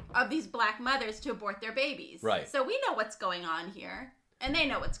 Right. Of these black mothers to abort their babies. Right. So we know what's going on here. And they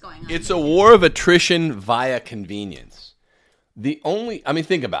know what's going on. It's a war of attrition via convenience.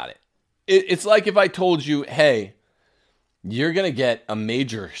 Think about it. It's like if I told you, hey, you're going to get a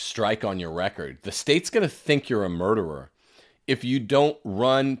major strike on your record. The state's going to think you're a murderer if you don't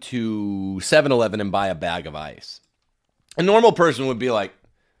run to 7-Eleven and buy a bag of ice. A normal person would be like,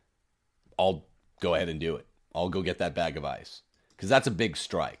 I'll go ahead and do it. I'll go get that bag of ice. Because that's a big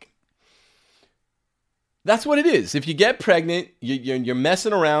strike. That's what it is. If you get pregnant, you're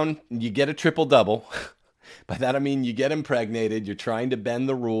messing around, you get a triple-double. By that I mean you get impregnated, you're trying to bend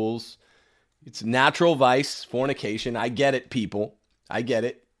the rules. It's natural vice, fornication. I get it, people. I get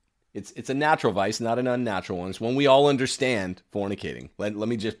it. It's a natural vice, not an unnatural one. It's when we all understand fornicating. Let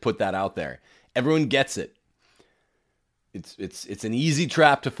me just put that out there. Everyone gets it. It's an easy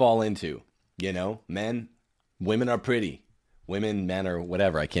trap to fall into. You know, women are pretty. Women, men, or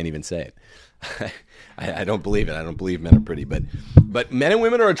whatever. I can't even say it. I don't believe it. I don't believe men are pretty, but men and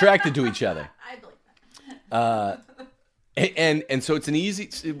women are attracted to each other. I believe that. And so it's an easy.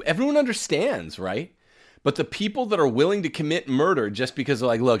 Everyone understands, right? But the people that are willing to commit murder just because they're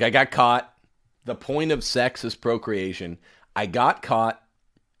like, look, I got caught. The point of sex is procreation. I got caught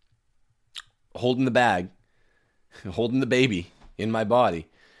holding the bag, holding the baby in my body.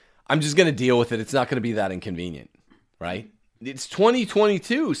 I'm just going to deal with it. It's not going to be that inconvenient, right? It's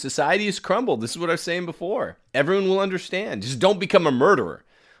 2022. Society has crumbled. This is what I was saying before. Everyone will understand. Just don't become a murderer.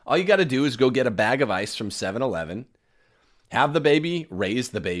 All you got to do is go get a bag of ice from 7-Eleven, have the baby, raise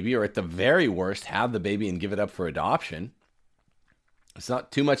the baby, or at the very worst, have the baby and give it up for adoption. It's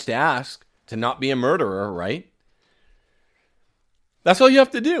not too much to ask to not be a murderer, right? That's all you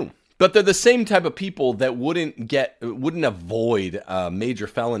have to do. But they're the same type of people that wouldn't avoid a major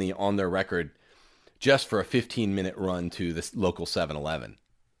felony on their record just for a 15-minute run to this local 7-Eleven.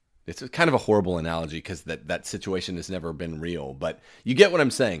 It's kind of a horrible analogy because that situation has never been real, but you get what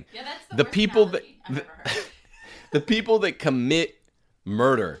I'm saying. Yeah, that's The worst people analogy I've ever heard. the people that commit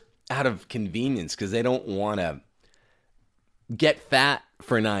murder out of convenience because they don't want to get fat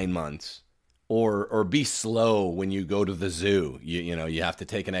for 9 months or be slow when you go to the zoo. You know, you have to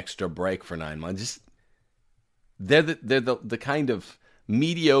take an extra break for 9 months. Just they're the kind of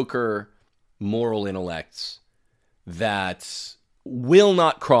mediocre moral intellects that will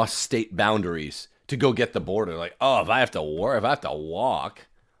not cross state boundaries to go get the border. Like, oh, if I have to walk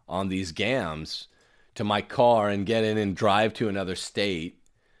on these gams to my car and get in and drive to another state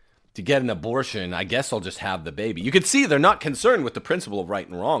to get an abortion, I guess I'll just have the baby. You can see they're not concerned with the principle of right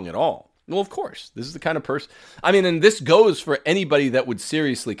and wrong at all. Well, of course, this is the kind of person. I mean, and this goes for anybody that would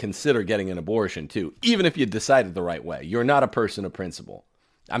seriously consider getting an abortion too, even if you decided the right way. You're not a person of principle.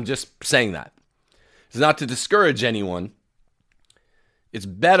 I'm just saying that. It's not to discourage anyone. It's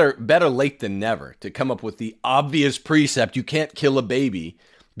better late than never to come up with the obvious precept you can't kill a baby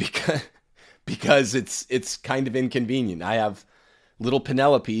because it's kind of inconvenient. I have little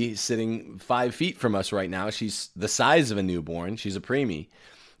Penelope sitting 5 feet from us right now. She's the size of a newborn. She's a preemie.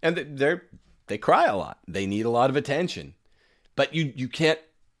 And they cry a lot. They need a lot of attention. But you can't,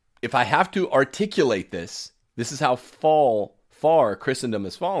 if I have to articulate this is how far Christendom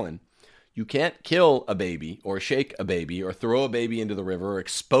has fallen. You can't kill a baby or shake a baby or throw a baby into the river or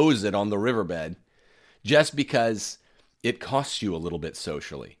expose it on the riverbed just because it costs you a little bit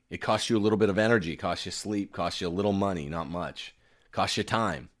socially. It costs you a little bit of energy, costs you sleep, costs you a little money, not much. Costs you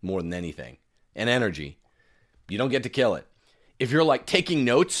time more than anything. And energy. You don't get to kill it. If you're like taking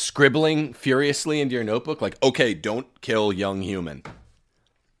notes, scribbling furiously into your notebook, like, okay, don't kill young human,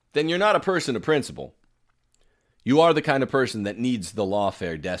 then you're not a person of principle. You are the kind of person that needs the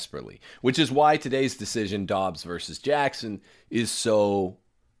lawfare desperately, which is why today's decision, Dobbs versus Jackson, is so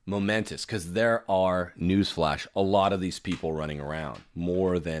momentous, because there are, newsflash, a lot of these people running around,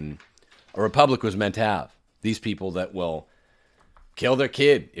 more than a republic was meant to have. These people that will kill their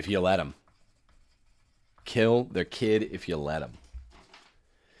kid if you let them. Kill their kid if you let them.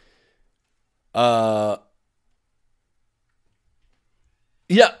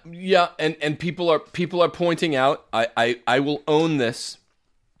 Yeah, and people are pointing out, I will own this,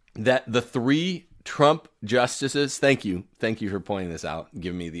 that the 3 Trump justices, thank you for pointing this out and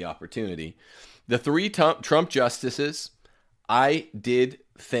giving me the opportunity. The 3 Trump justices, I did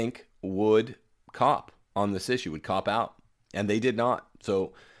think would cop on this issue, would cop out, and they did not.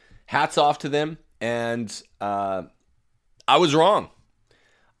 So hats off to them, and I was wrong.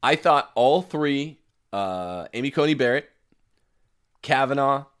 I thought all 3, Amy Coney Barrett,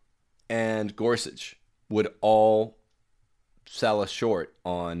 Kavanaugh, and Gorsuch, would all sell us short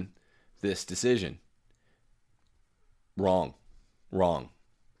on this decision. Wrong.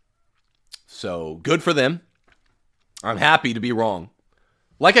 So good for them. I'm happy to be wrong.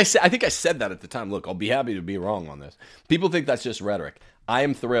 Like I said, I think I said that at the time. Look, I'll be happy to be wrong on this. People think that's just rhetoric. I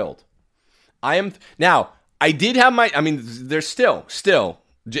am thrilled. Now, I did have there's still,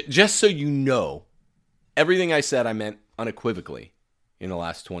 just so you know, everything I said I meant unequivocally in the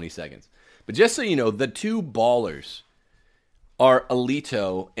last 20 seconds. But just so you know, the 2 ballers are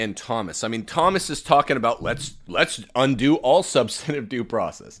Alito and Thomas. I mean, Thomas is talking about let's undo all substantive due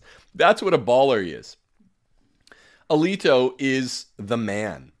process. That's what a baller is. Alito is the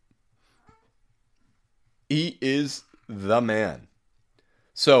man. He is the man.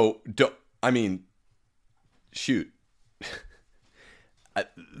 So, shoot.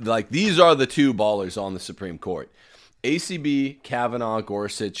 like these are the two ballers on the Supreme Court. ACB, Kavanaugh,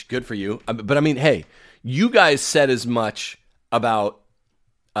 Gorsuch, good for you. But I mean, hey, you guys said as much about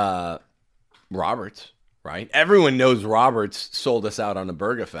Roberts, right? Everyone knows Roberts sold us out on a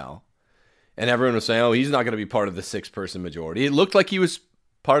Burgerfell. And everyone was saying, oh, he's not going to be part of the 6-person majority. It looked like he was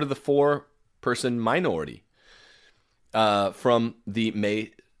part of the 4-person minority from the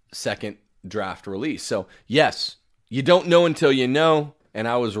May 2nd draft release. So, yes, you don't know until you know. And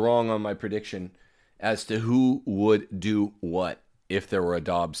I was wrong on my prediction as to who would do what if there were a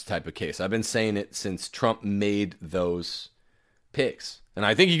Dobbs type of case. I've been saying it since Trump made those picks. And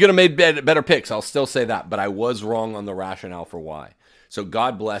I think he could have made better picks. I'll still say that. But I was wrong on the rationale for why. So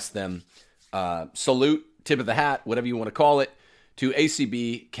God bless them. Salute, tip of the hat, whatever you want to call it, to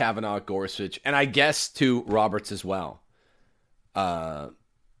ACB, Kavanaugh, Gorsuch, and I guess to Roberts as well.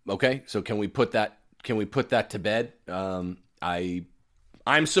 Okay, so can we put that to bed?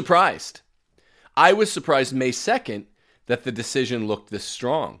 I'm surprised. I was surprised May 2nd that the decision looked this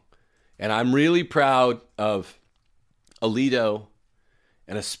strong. And I'm really proud of Alito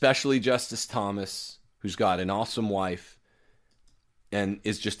and especially Justice Thomas, who's got an awesome wife and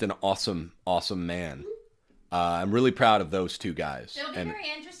is just an awesome, awesome man. I'm really proud of those two guys. It'll be very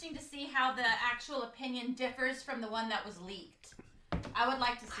interesting to see how the actual opinion differs from the one that was leaked. I would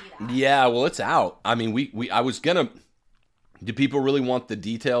like to see that. Yeah, well, it's out. I mean, I was gonna. Do people really want the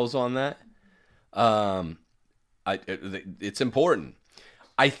details on that? It's important.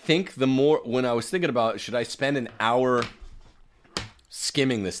 I think when I was thinking about, should I spend an hour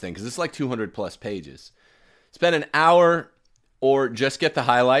skimming this thing? Because it's like 200 plus pages. Spend an hour or just get the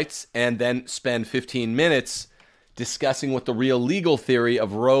highlights and then spend 15 minutes discussing what the real legal theory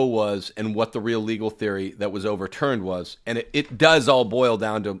of Roe was and what the real legal theory that was overturned was. And it does all boil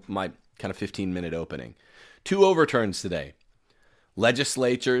down to my kind of 15-minute opening. 2 overturns today.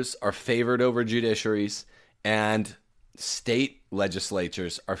 Legislatures are favored over judiciaries, and state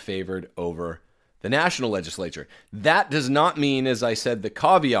legislatures are favored over the national legislature. That does not mean, as I said, the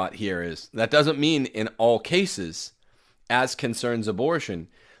caveat here is, that doesn't mean in all cases, as concerns abortion,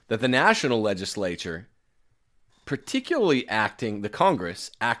 that the national legislature, particularly the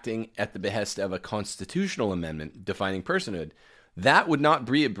Congress, acting at the behest of a constitutional amendment defining personhood, that would not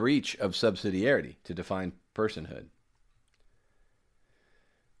be a breach of subsidiarity to define personhood.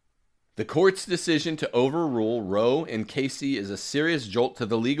 The court's decision to overrule Roe and Casey is a serious jolt to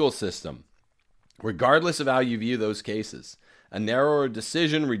the legal system, regardless of how you view those cases. A narrower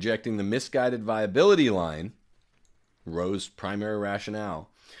decision rejecting the misguided viability line, Roe's primary rationale,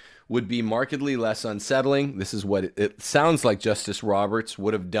 would be markedly less unsettling. This is what it sounds like Justice Roberts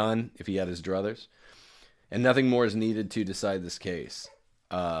would have done if he had his druthers. And nothing more is needed to decide this case.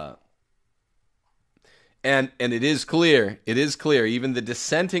 And it is clear, even the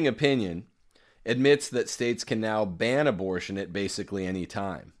dissenting opinion admits that states can now ban abortion at basically any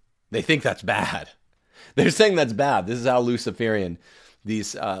time. They think that's bad. They're saying that's bad. This is how Luciferian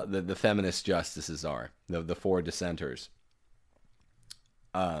these the feminist justices are, the 4 dissenters.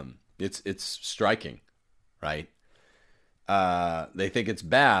 It's striking, right? They think it's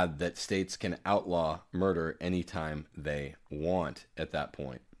bad that states can outlaw murder anytime they want at that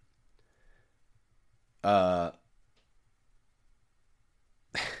point.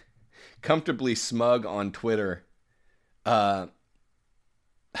 Comfortably smug on Twitter. I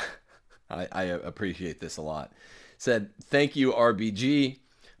appreciate this a lot. Said, thank you, RBG.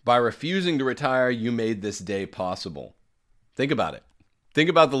 By refusing to retire, you made this day possible. Think about it. Think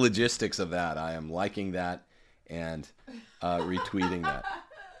about the logistics of that. I am liking that and retweeting that.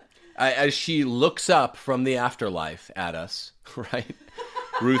 As she looks up from the afterlife at us, right?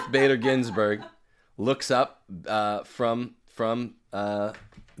 Ruth Bader Ginsburg looks up from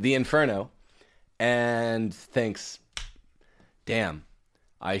the inferno and thinks, damn,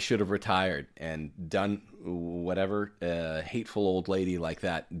 I should have retired and done whatever a hateful old lady like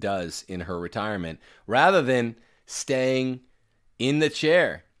that does in her retirement, rather than staying in the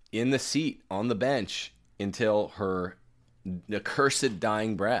chair, in the seat, on the bench until her accursed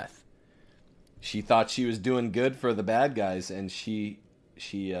dying breath. She thought she was doing good for the bad guys, and she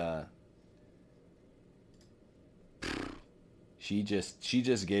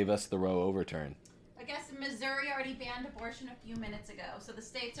just gave us the Roe overturn. I guess Missouri already banned abortion a few minutes ago, so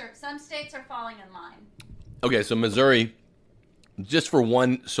some states are falling in line. Okay, so Missouri, just for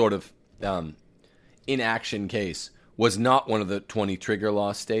one sort of inaction case, was not one of the 20 trigger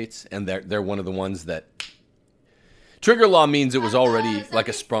law states, and they're one of the ones that trigger law means it was already like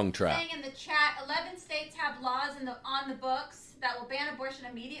a sprung trap. Saying in the chat, 11 states have laws on the books that will ban abortion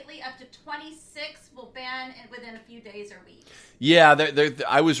immediately. Up to 26 will ban it within a few days or weeks. Yeah,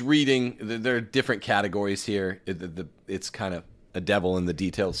 I was reading. There are different categories here. It's kind of a devil in the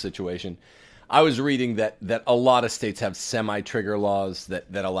details situation. I was reading that a lot of states have semi-trigger laws that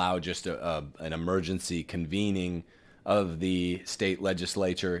allow just an emergency convening of the state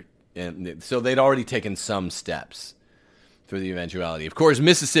legislature, and so they'd already taken some steps for the eventuality. Of course,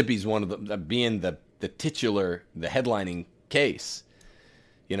 Mississippi's one of them, being the titular, the headlining case.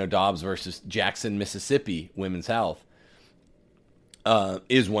 You know, Dobbs versus Jackson, Mississippi, women's health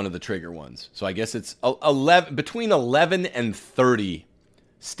is one of the trigger ones. So I guess it's 11, between 11 and 30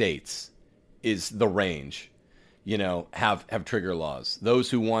 states is the range, you know, have trigger laws. Those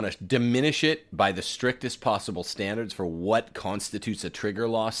who want to diminish it by the strictest possible standards for what constitutes a trigger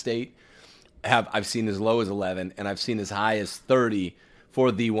law state I've seen as low as 11, and I've seen as high as 30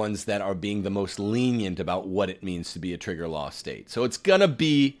 for the ones that are being the most lenient about what it means to be a trigger law state. So it's going to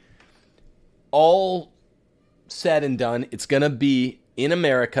be all said and done. It's going to be in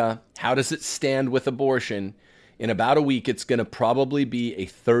America. How does it stand with abortion? In about a week, it's going to probably be a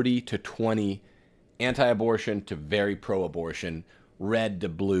 30 to 20 anti-abortion to very pro-abortion, red to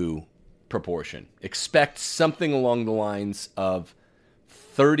blue proportion. Expect something along the lines of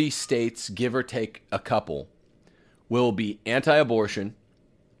 30 states, give or take a couple, will be anti-abortion,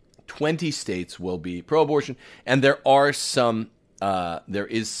 20 states will be pro-abortion, and there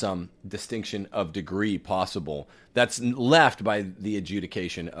is some distinction of degree possible that's left by the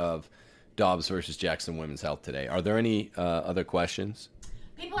adjudication of Dobbs versus Jackson Women's Health today. Are there any other questions?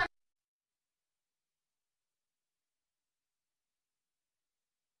 People are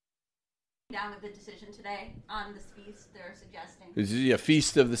down with the decision today on this feast they're suggesting. This is a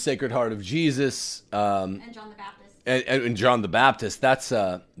feast of the Sacred Heart of Jesus, And John the Baptist. and John the Baptist. That's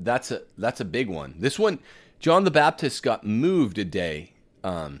a big one. This one, John the Baptist got moved a day.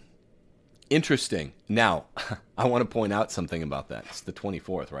 Interesting. Now, I want to point out something about that. It's the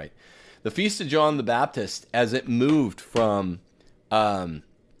 24th, right? The Feast of John the Baptist, as it moved from June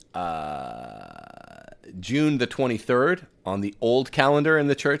the 23rd on the old calendar in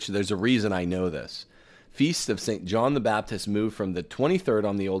the church, there's a reason I know this. Feast of St. John the Baptist moved from the 23rd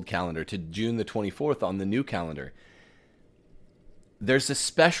on the old calendar to June the 24th on the new calendar. There's a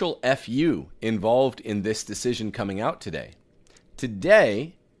special FU involved in this decision coming out today.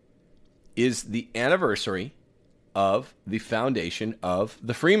 Today is the anniversary of the foundation of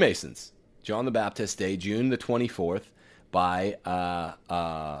the Freemasons. John the Baptist Day, June the 24th, by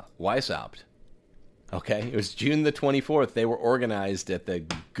Weishaupt. Okay, it was June the 24th. They were organized at the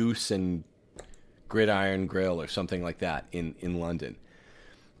Goose and Gridiron Grill or something like that in London.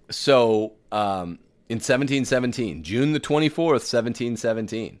 So in 1717, June the 24th,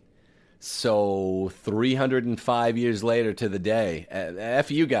 1717. So 305 years later to the day,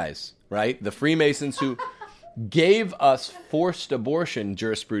 F you guys, right? The Freemasons who gave us forced abortion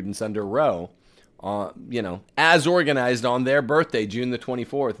jurisprudence under Roe, as organized on their birthday, June the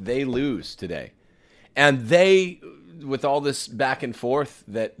 24th, they lose today. And they, with all this back and forth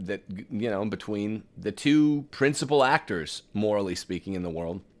that between the two principal actors, morally speaking, in the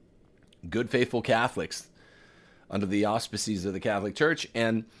world, good, faithful Catholics under the auspices of the Catholic Church,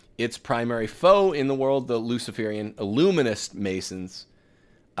 and its primary foe in the world, the Luciferian Illuminist Masons,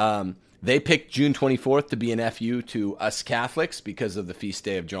 they picked June 24th to be an FU to us Catholics because of the feast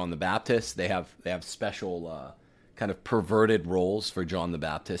day of John the Baptist. They have special kind of perverted roles for John the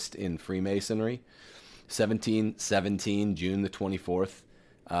Baptist in Freemasonry. 1717, June the 24th,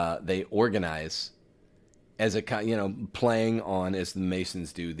 they organize as a playing on, as the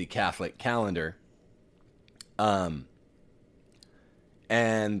Masons do, the Catholic calendar. And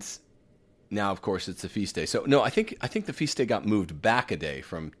now, of course, it's a feast day. So, no, I think the feast day got moved back a day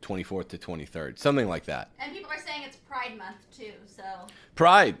from 24th to 23rd, something like that. And people are saying it's Pride Month, too, so...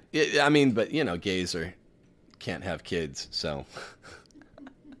 Pride. But, gays can't have kids, so...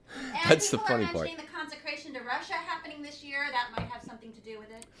 That's the funny part. And people are mentioning the consecration to Russia happening this year. That might have something to do with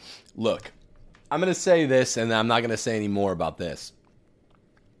it. Look, I'm going to say this, and I'm not going to say any more about this.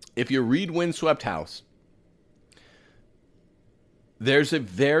 If you read Windswept House, there's a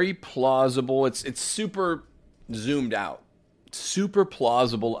very plausible, it's super zoomed out, super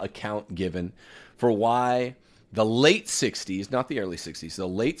plausible account given for why the late 60s, not the early 60s, the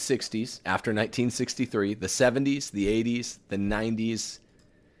late 60s, after 1963, the 70s, the 80s, the 90s,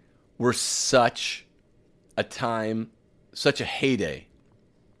 were such a time, such a heyday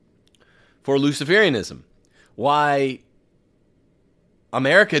for Luciferianism. Why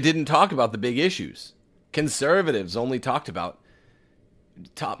America didn't talk about the big issues. Conservatives only talked about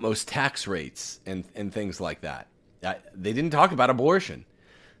topmost tax rates and things like that. They didn't talk about abortion.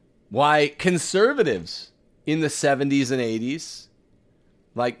 Why conservatives in the 70s and 80s,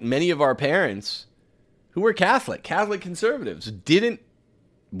 like many of our parents who were Catholic conservatives, didn't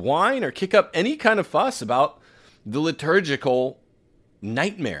whine or kick up any kind of fuss about the liturgical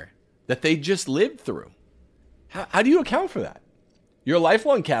nightmare that they just lived through. How do you account for that? You're a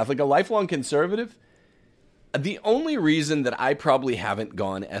lifelong Catholic, a lifelong conservative. The only reason that I probably haven't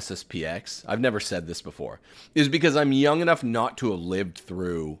gone SSPX, I've never said this before, is because I'm young enough not to have lived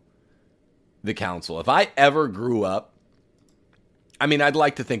through the council. If I ever grew up, I mean, I'd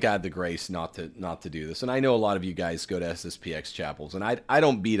like to think I had the grace not to do this. And I know a lot of you guys go to SSPX chapels, and I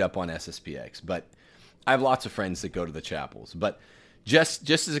don't beat up on SSPX, but I have lots of friends that go to the chapels. But just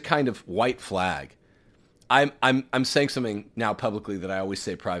as a kind of white flag, I'm saying something now publicly that I always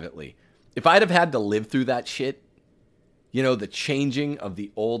say privately. If I'd have had to live through that shit, the changing of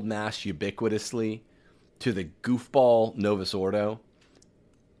the old mass ubiquitously to the goofball Novus Ordo,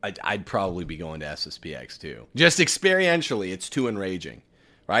 I'd probably be going to SSPX too. Just experientially, it's too enraging,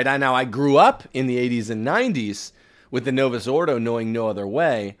 right? I grew up in the 80s and 90s with the Novus Ordo, knowing no other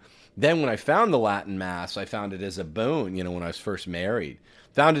way. Then when I found the Latin Mass, I found it as a boon, when I was first married.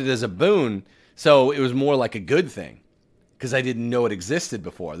 Found it as a boon, so it was more like a good thing, because I didn't know it existed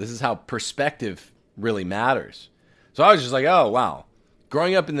before. This is how perspective really matters. So I was just like, oh, wow.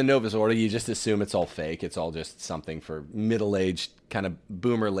 Growing up in the Novus Ordo, you just assume it's all fake. It's all just something for middle-aged kind of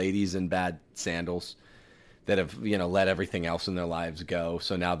boomer ladies in bad sandals that have, let everything else in their lives go.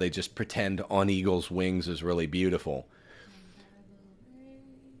 So now they just pretend On Eagle's Wings is really beautiful.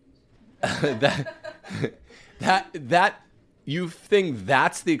 that you think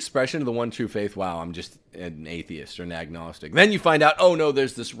that's the expression of the one true faith? Wow, I'm just an atheist or an agnostic. Then you find out, oh no,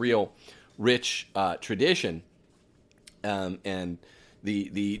 there's this real rich tradition, and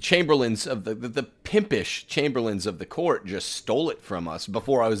the chamberlains of the pimpish chamberlains of the court just stole it from us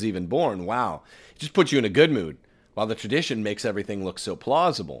before I was even born. Wow, it just puts you in a good mood, while the tradition makes everything look so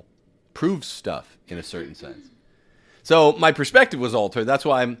plausible, proves stuff in a certain sense. So my perspective was altered. That's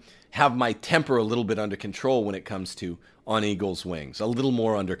why I have my temper a little bit under control when it comes to On Eagle's Wings, a little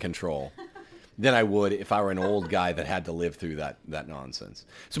more under control than I would if I were an old guy that had to live through that nonsense.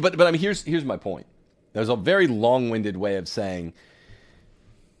 So, but I mean, here's my point. There's a very long-winded way of saying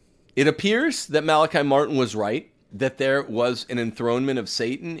it appears that Malachi Martin was right, that there was an enthronement of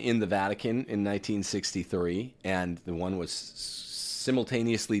Satan in the Vatican in 1963, and the one was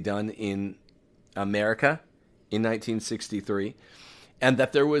simultaneously done in America in 1963, and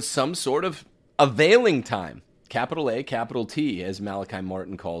that there was some sort of availing time, capital A, capital T, as Malachi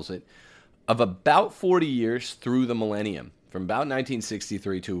Martin calls it, of about 40 years through the millennium, from about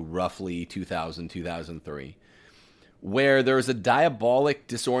 1963 to roughly 2000, 2003, where there was a diabolic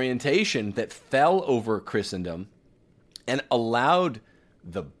disorientation that fell over Christendom and allowed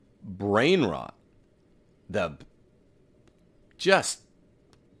the brain rot, the just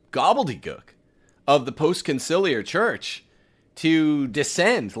gobbledygook of the post-conciliar church to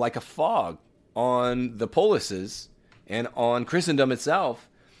descend like a fog on the polises and on Christendom itself,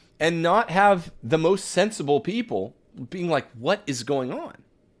 and not have the most sensible people being like, what is going on?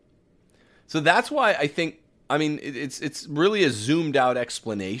 So that's why I think, I mean, it's really a zoomed out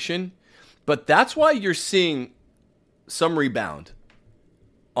explanation, but that's why you're seeing some rebound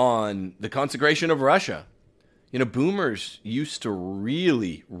on the consecration of Russia. Boomers used to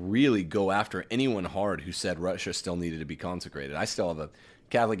really, really go after anyone hard who said Russia still needed to be consecrated. I still have a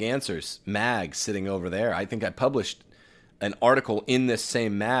Catholic Answers mag sitting over there. I think I published an article in this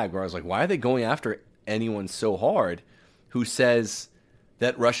same mag where I was like, why are they going after anyone so hard who says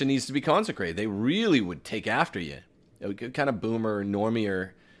that Russia needs to be consecrated? They really would take after you. Kind of boomer,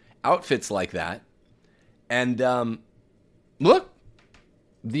 normier outfits like that. And look,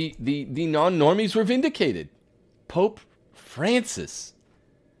 the non-normies were vindicated. Pope Francis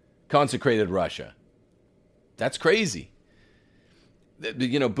consecrated Russia. That's crazy.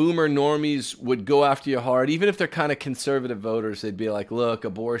 Boomer normies would go after you hard. Even if they're kind of conservative voters, they'd be like, look,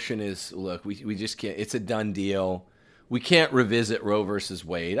 abortion is, we just can't, it's a done deal. We can't revisit Roe versus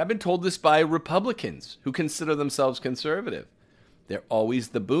Wade. I've been told this by Republicans who consider themselves conservative. They're always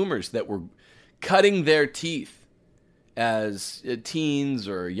the boomers that were cutting their teeth as teens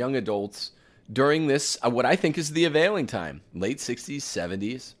or young adults during this, what I think is the availing time, late 60s,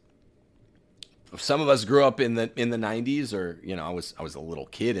 70s. Some of us grew up in the 90s, or I was a little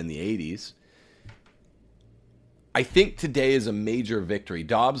kid in the 80s. I think today is a major victory.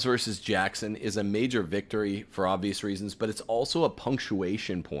 Dobbs versus Jackson is a major victory for obvious reasons, but it's also a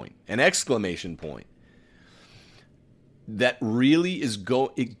punctuation point, an exclamation point that really is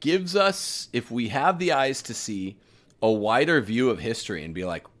it gives us, if we have the eyes to see, a wider view of history and be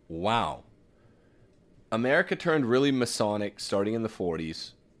like, wow, America turned really Masonic starting in the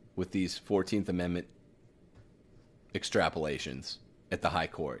 40s with these 14th Amendment extrapolations at the High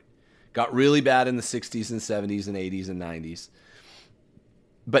Court. Got really bad in the 60s and 70s and 80s and 90s.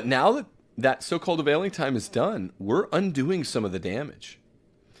 But now that that so-called availing time is done, we're undoing some of the damage.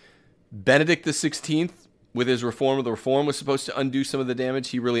 Benedict XVI, with his reform of the reform, was supposed to undo some of the damage.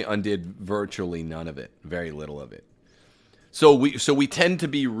 He really undid virtually none of it, very little of it. So we tend to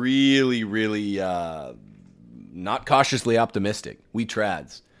be really, really not cautiously optimistic. We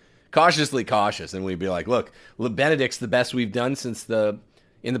trads. Cautiously cautious. And we'd be like, look, Benedict's the best we've done since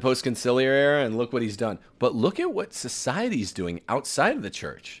in the post-conciliar era, and look what he's done. But look at what society's doing outside of the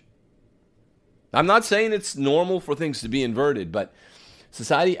church. I'm not saying it's normal for things to be inverted, but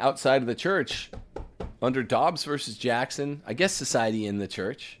society outside of the church, under Dobbs versus Jackson, I guess society in the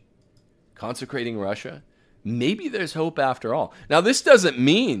church, consecrating Russia, maybe there's hope after all. Now, this doesn't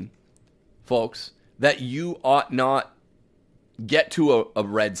mean, folks, that you ought not get to a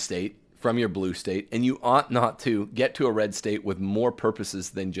red state from your blue state, and you ought not to get to a red state with more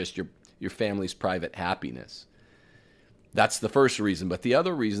purposes than just your family's private happiness. That's the first reason. But the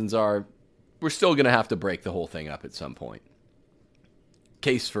other reasons are we're still going to have to break the whole thing up at some point.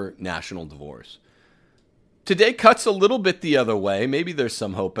 Case for national divorce. Today cuts a little bit the other way. Maybe there's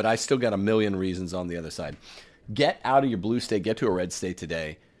some hope, but I still got a million reasons on the other side. Get out of your blue state. Get to a red state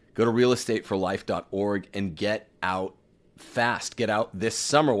today. Go to realestateforlife.org and get out fast. Get out this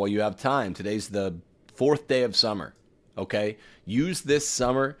summer while you have time. Today's the 4th day of summer. Okay? Use this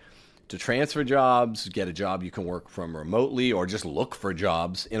summer to transfer jobs, get a job you can work from remotely, or just look for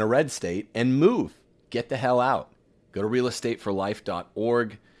jobs in a red state and move. Get the hell out. Go to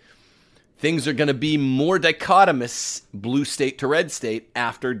realestateforlife.org. Things are going to be more dichotomous, blue state to red state,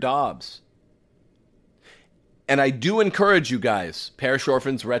 after Dobbs. And I do encourage you guys, parish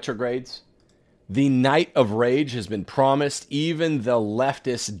orphans, retrogrades, the night of rage has been promised. Even the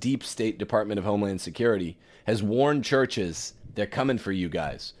leftist deep state Department of Homeland Security has warned churches they're coming for you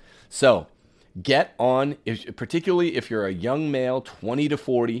guys. So get on, particularly if you're a young male, 20 to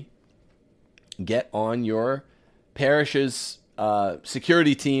 40, get on your parish's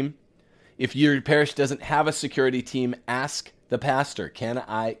security team. If your parish doesn't have a security team, ask the pastor, can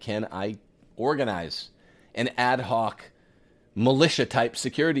I organize an ad hoc militia type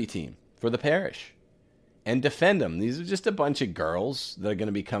security team for the parish and defend them? These are just a bunch of girls that are going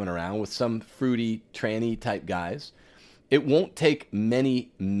to be coming around with some fruity tranny type guys. It won't take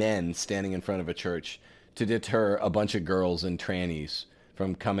many men standing in front of a church to deter a bunch of girls and trannies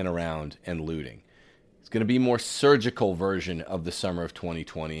from coming around and looting. It's going to be a more surgical version of the summer of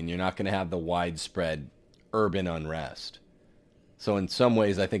 2020, and you're not going to have the widespread urban unrest. So in some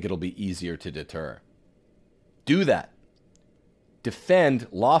ways, I think it'll be easier to deter. Do that. Defend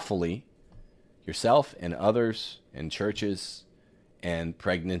lawfully yourself and others and churches and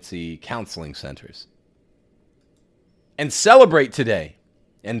pregnancy counseling centers. And celebrate today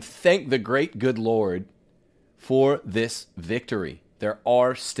and thank the great good Lord for this victory. There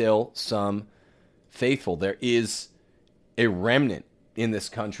are still some faithful. There is a remnant in this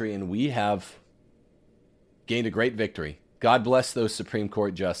country, and we have gained a great victory. God bless those Supreme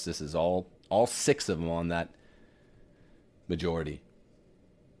Court justices, all 6 of them on that majority.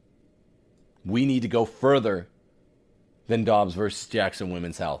 We need to go further than Dobbs versus Jackson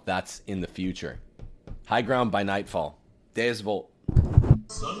Women's Health. That's in the future. High ground by nightfall. Deus Volt.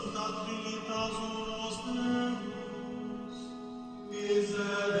 Santa Trinitas unos Deus,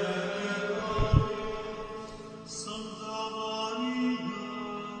 miserere, Santa Maria,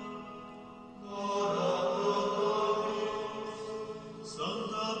 ora pro nobis,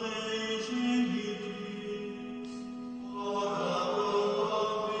 Santa Dei Genitrix, ora pro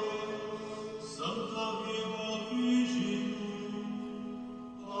nobis, Santa Virgo Virginum,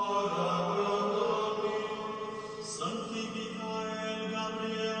 ora pro nobis, Sancti Michael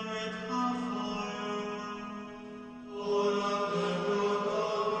Gabriel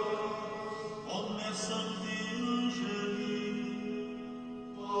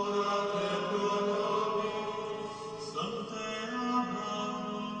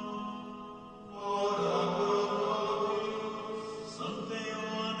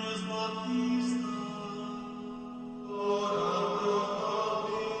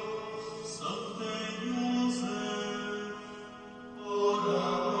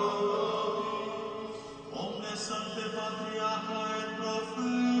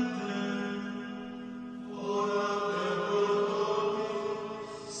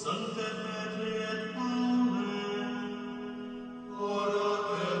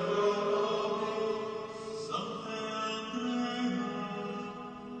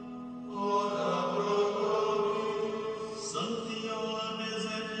Abraham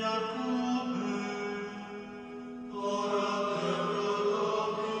et Jacob, ora te pro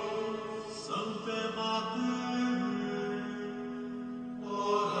nobis, Sancte Mater,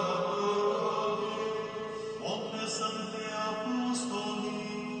 ora pro nobis, omnes sancte apostoli,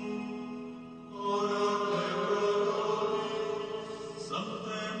 ora te pro nobis,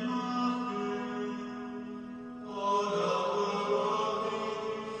 Sancte Mater, ora pro nobis,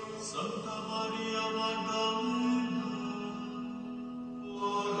 Sancta Maria Magdalena,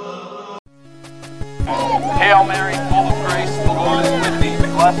 ora Hail Mary, full of grace, the Lord is with thee.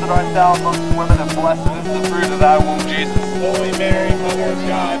 Blessed art thou amongst women, and blessed is the fruit of thy womb, Jesus. Holy Mary, Mother of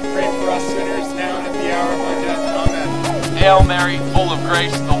God, pray for us sinners now and at the hour of our death. Amen. Hail Mary, full of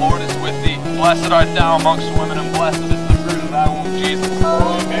grace, the Lord is with thee. Blessed art thou amongst women, and blessed is the fruit of thy womb, Jesus.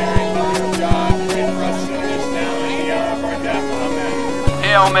 Holy Mary, Mother of God, pray for us sinners now and at the hour of our death. Amen.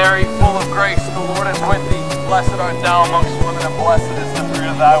 Hail Mary, full of grace, the Lord is with thee. Blessed art thou amongst women, and blessed is the fruit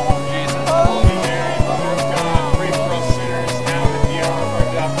of thy womb, Jesus. Holy Mary, Mother of God, pray for us sinners now and at the hour of our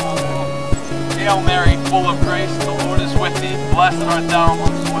death. Amen. Hail Mary, full of grace, the Lord is with thee. Blessed art thou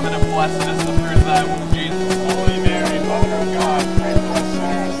amongst women, and blessed is the fruit of thy womb, Jesus. Holy Mary, Mother of God, pray for us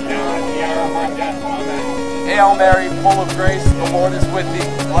sinners now and at the hour of our death. Amen. Hail Mary, full of grace, the Lord is with thee.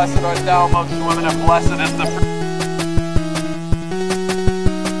 Blessed art thou amongst women, and blessed is the fruit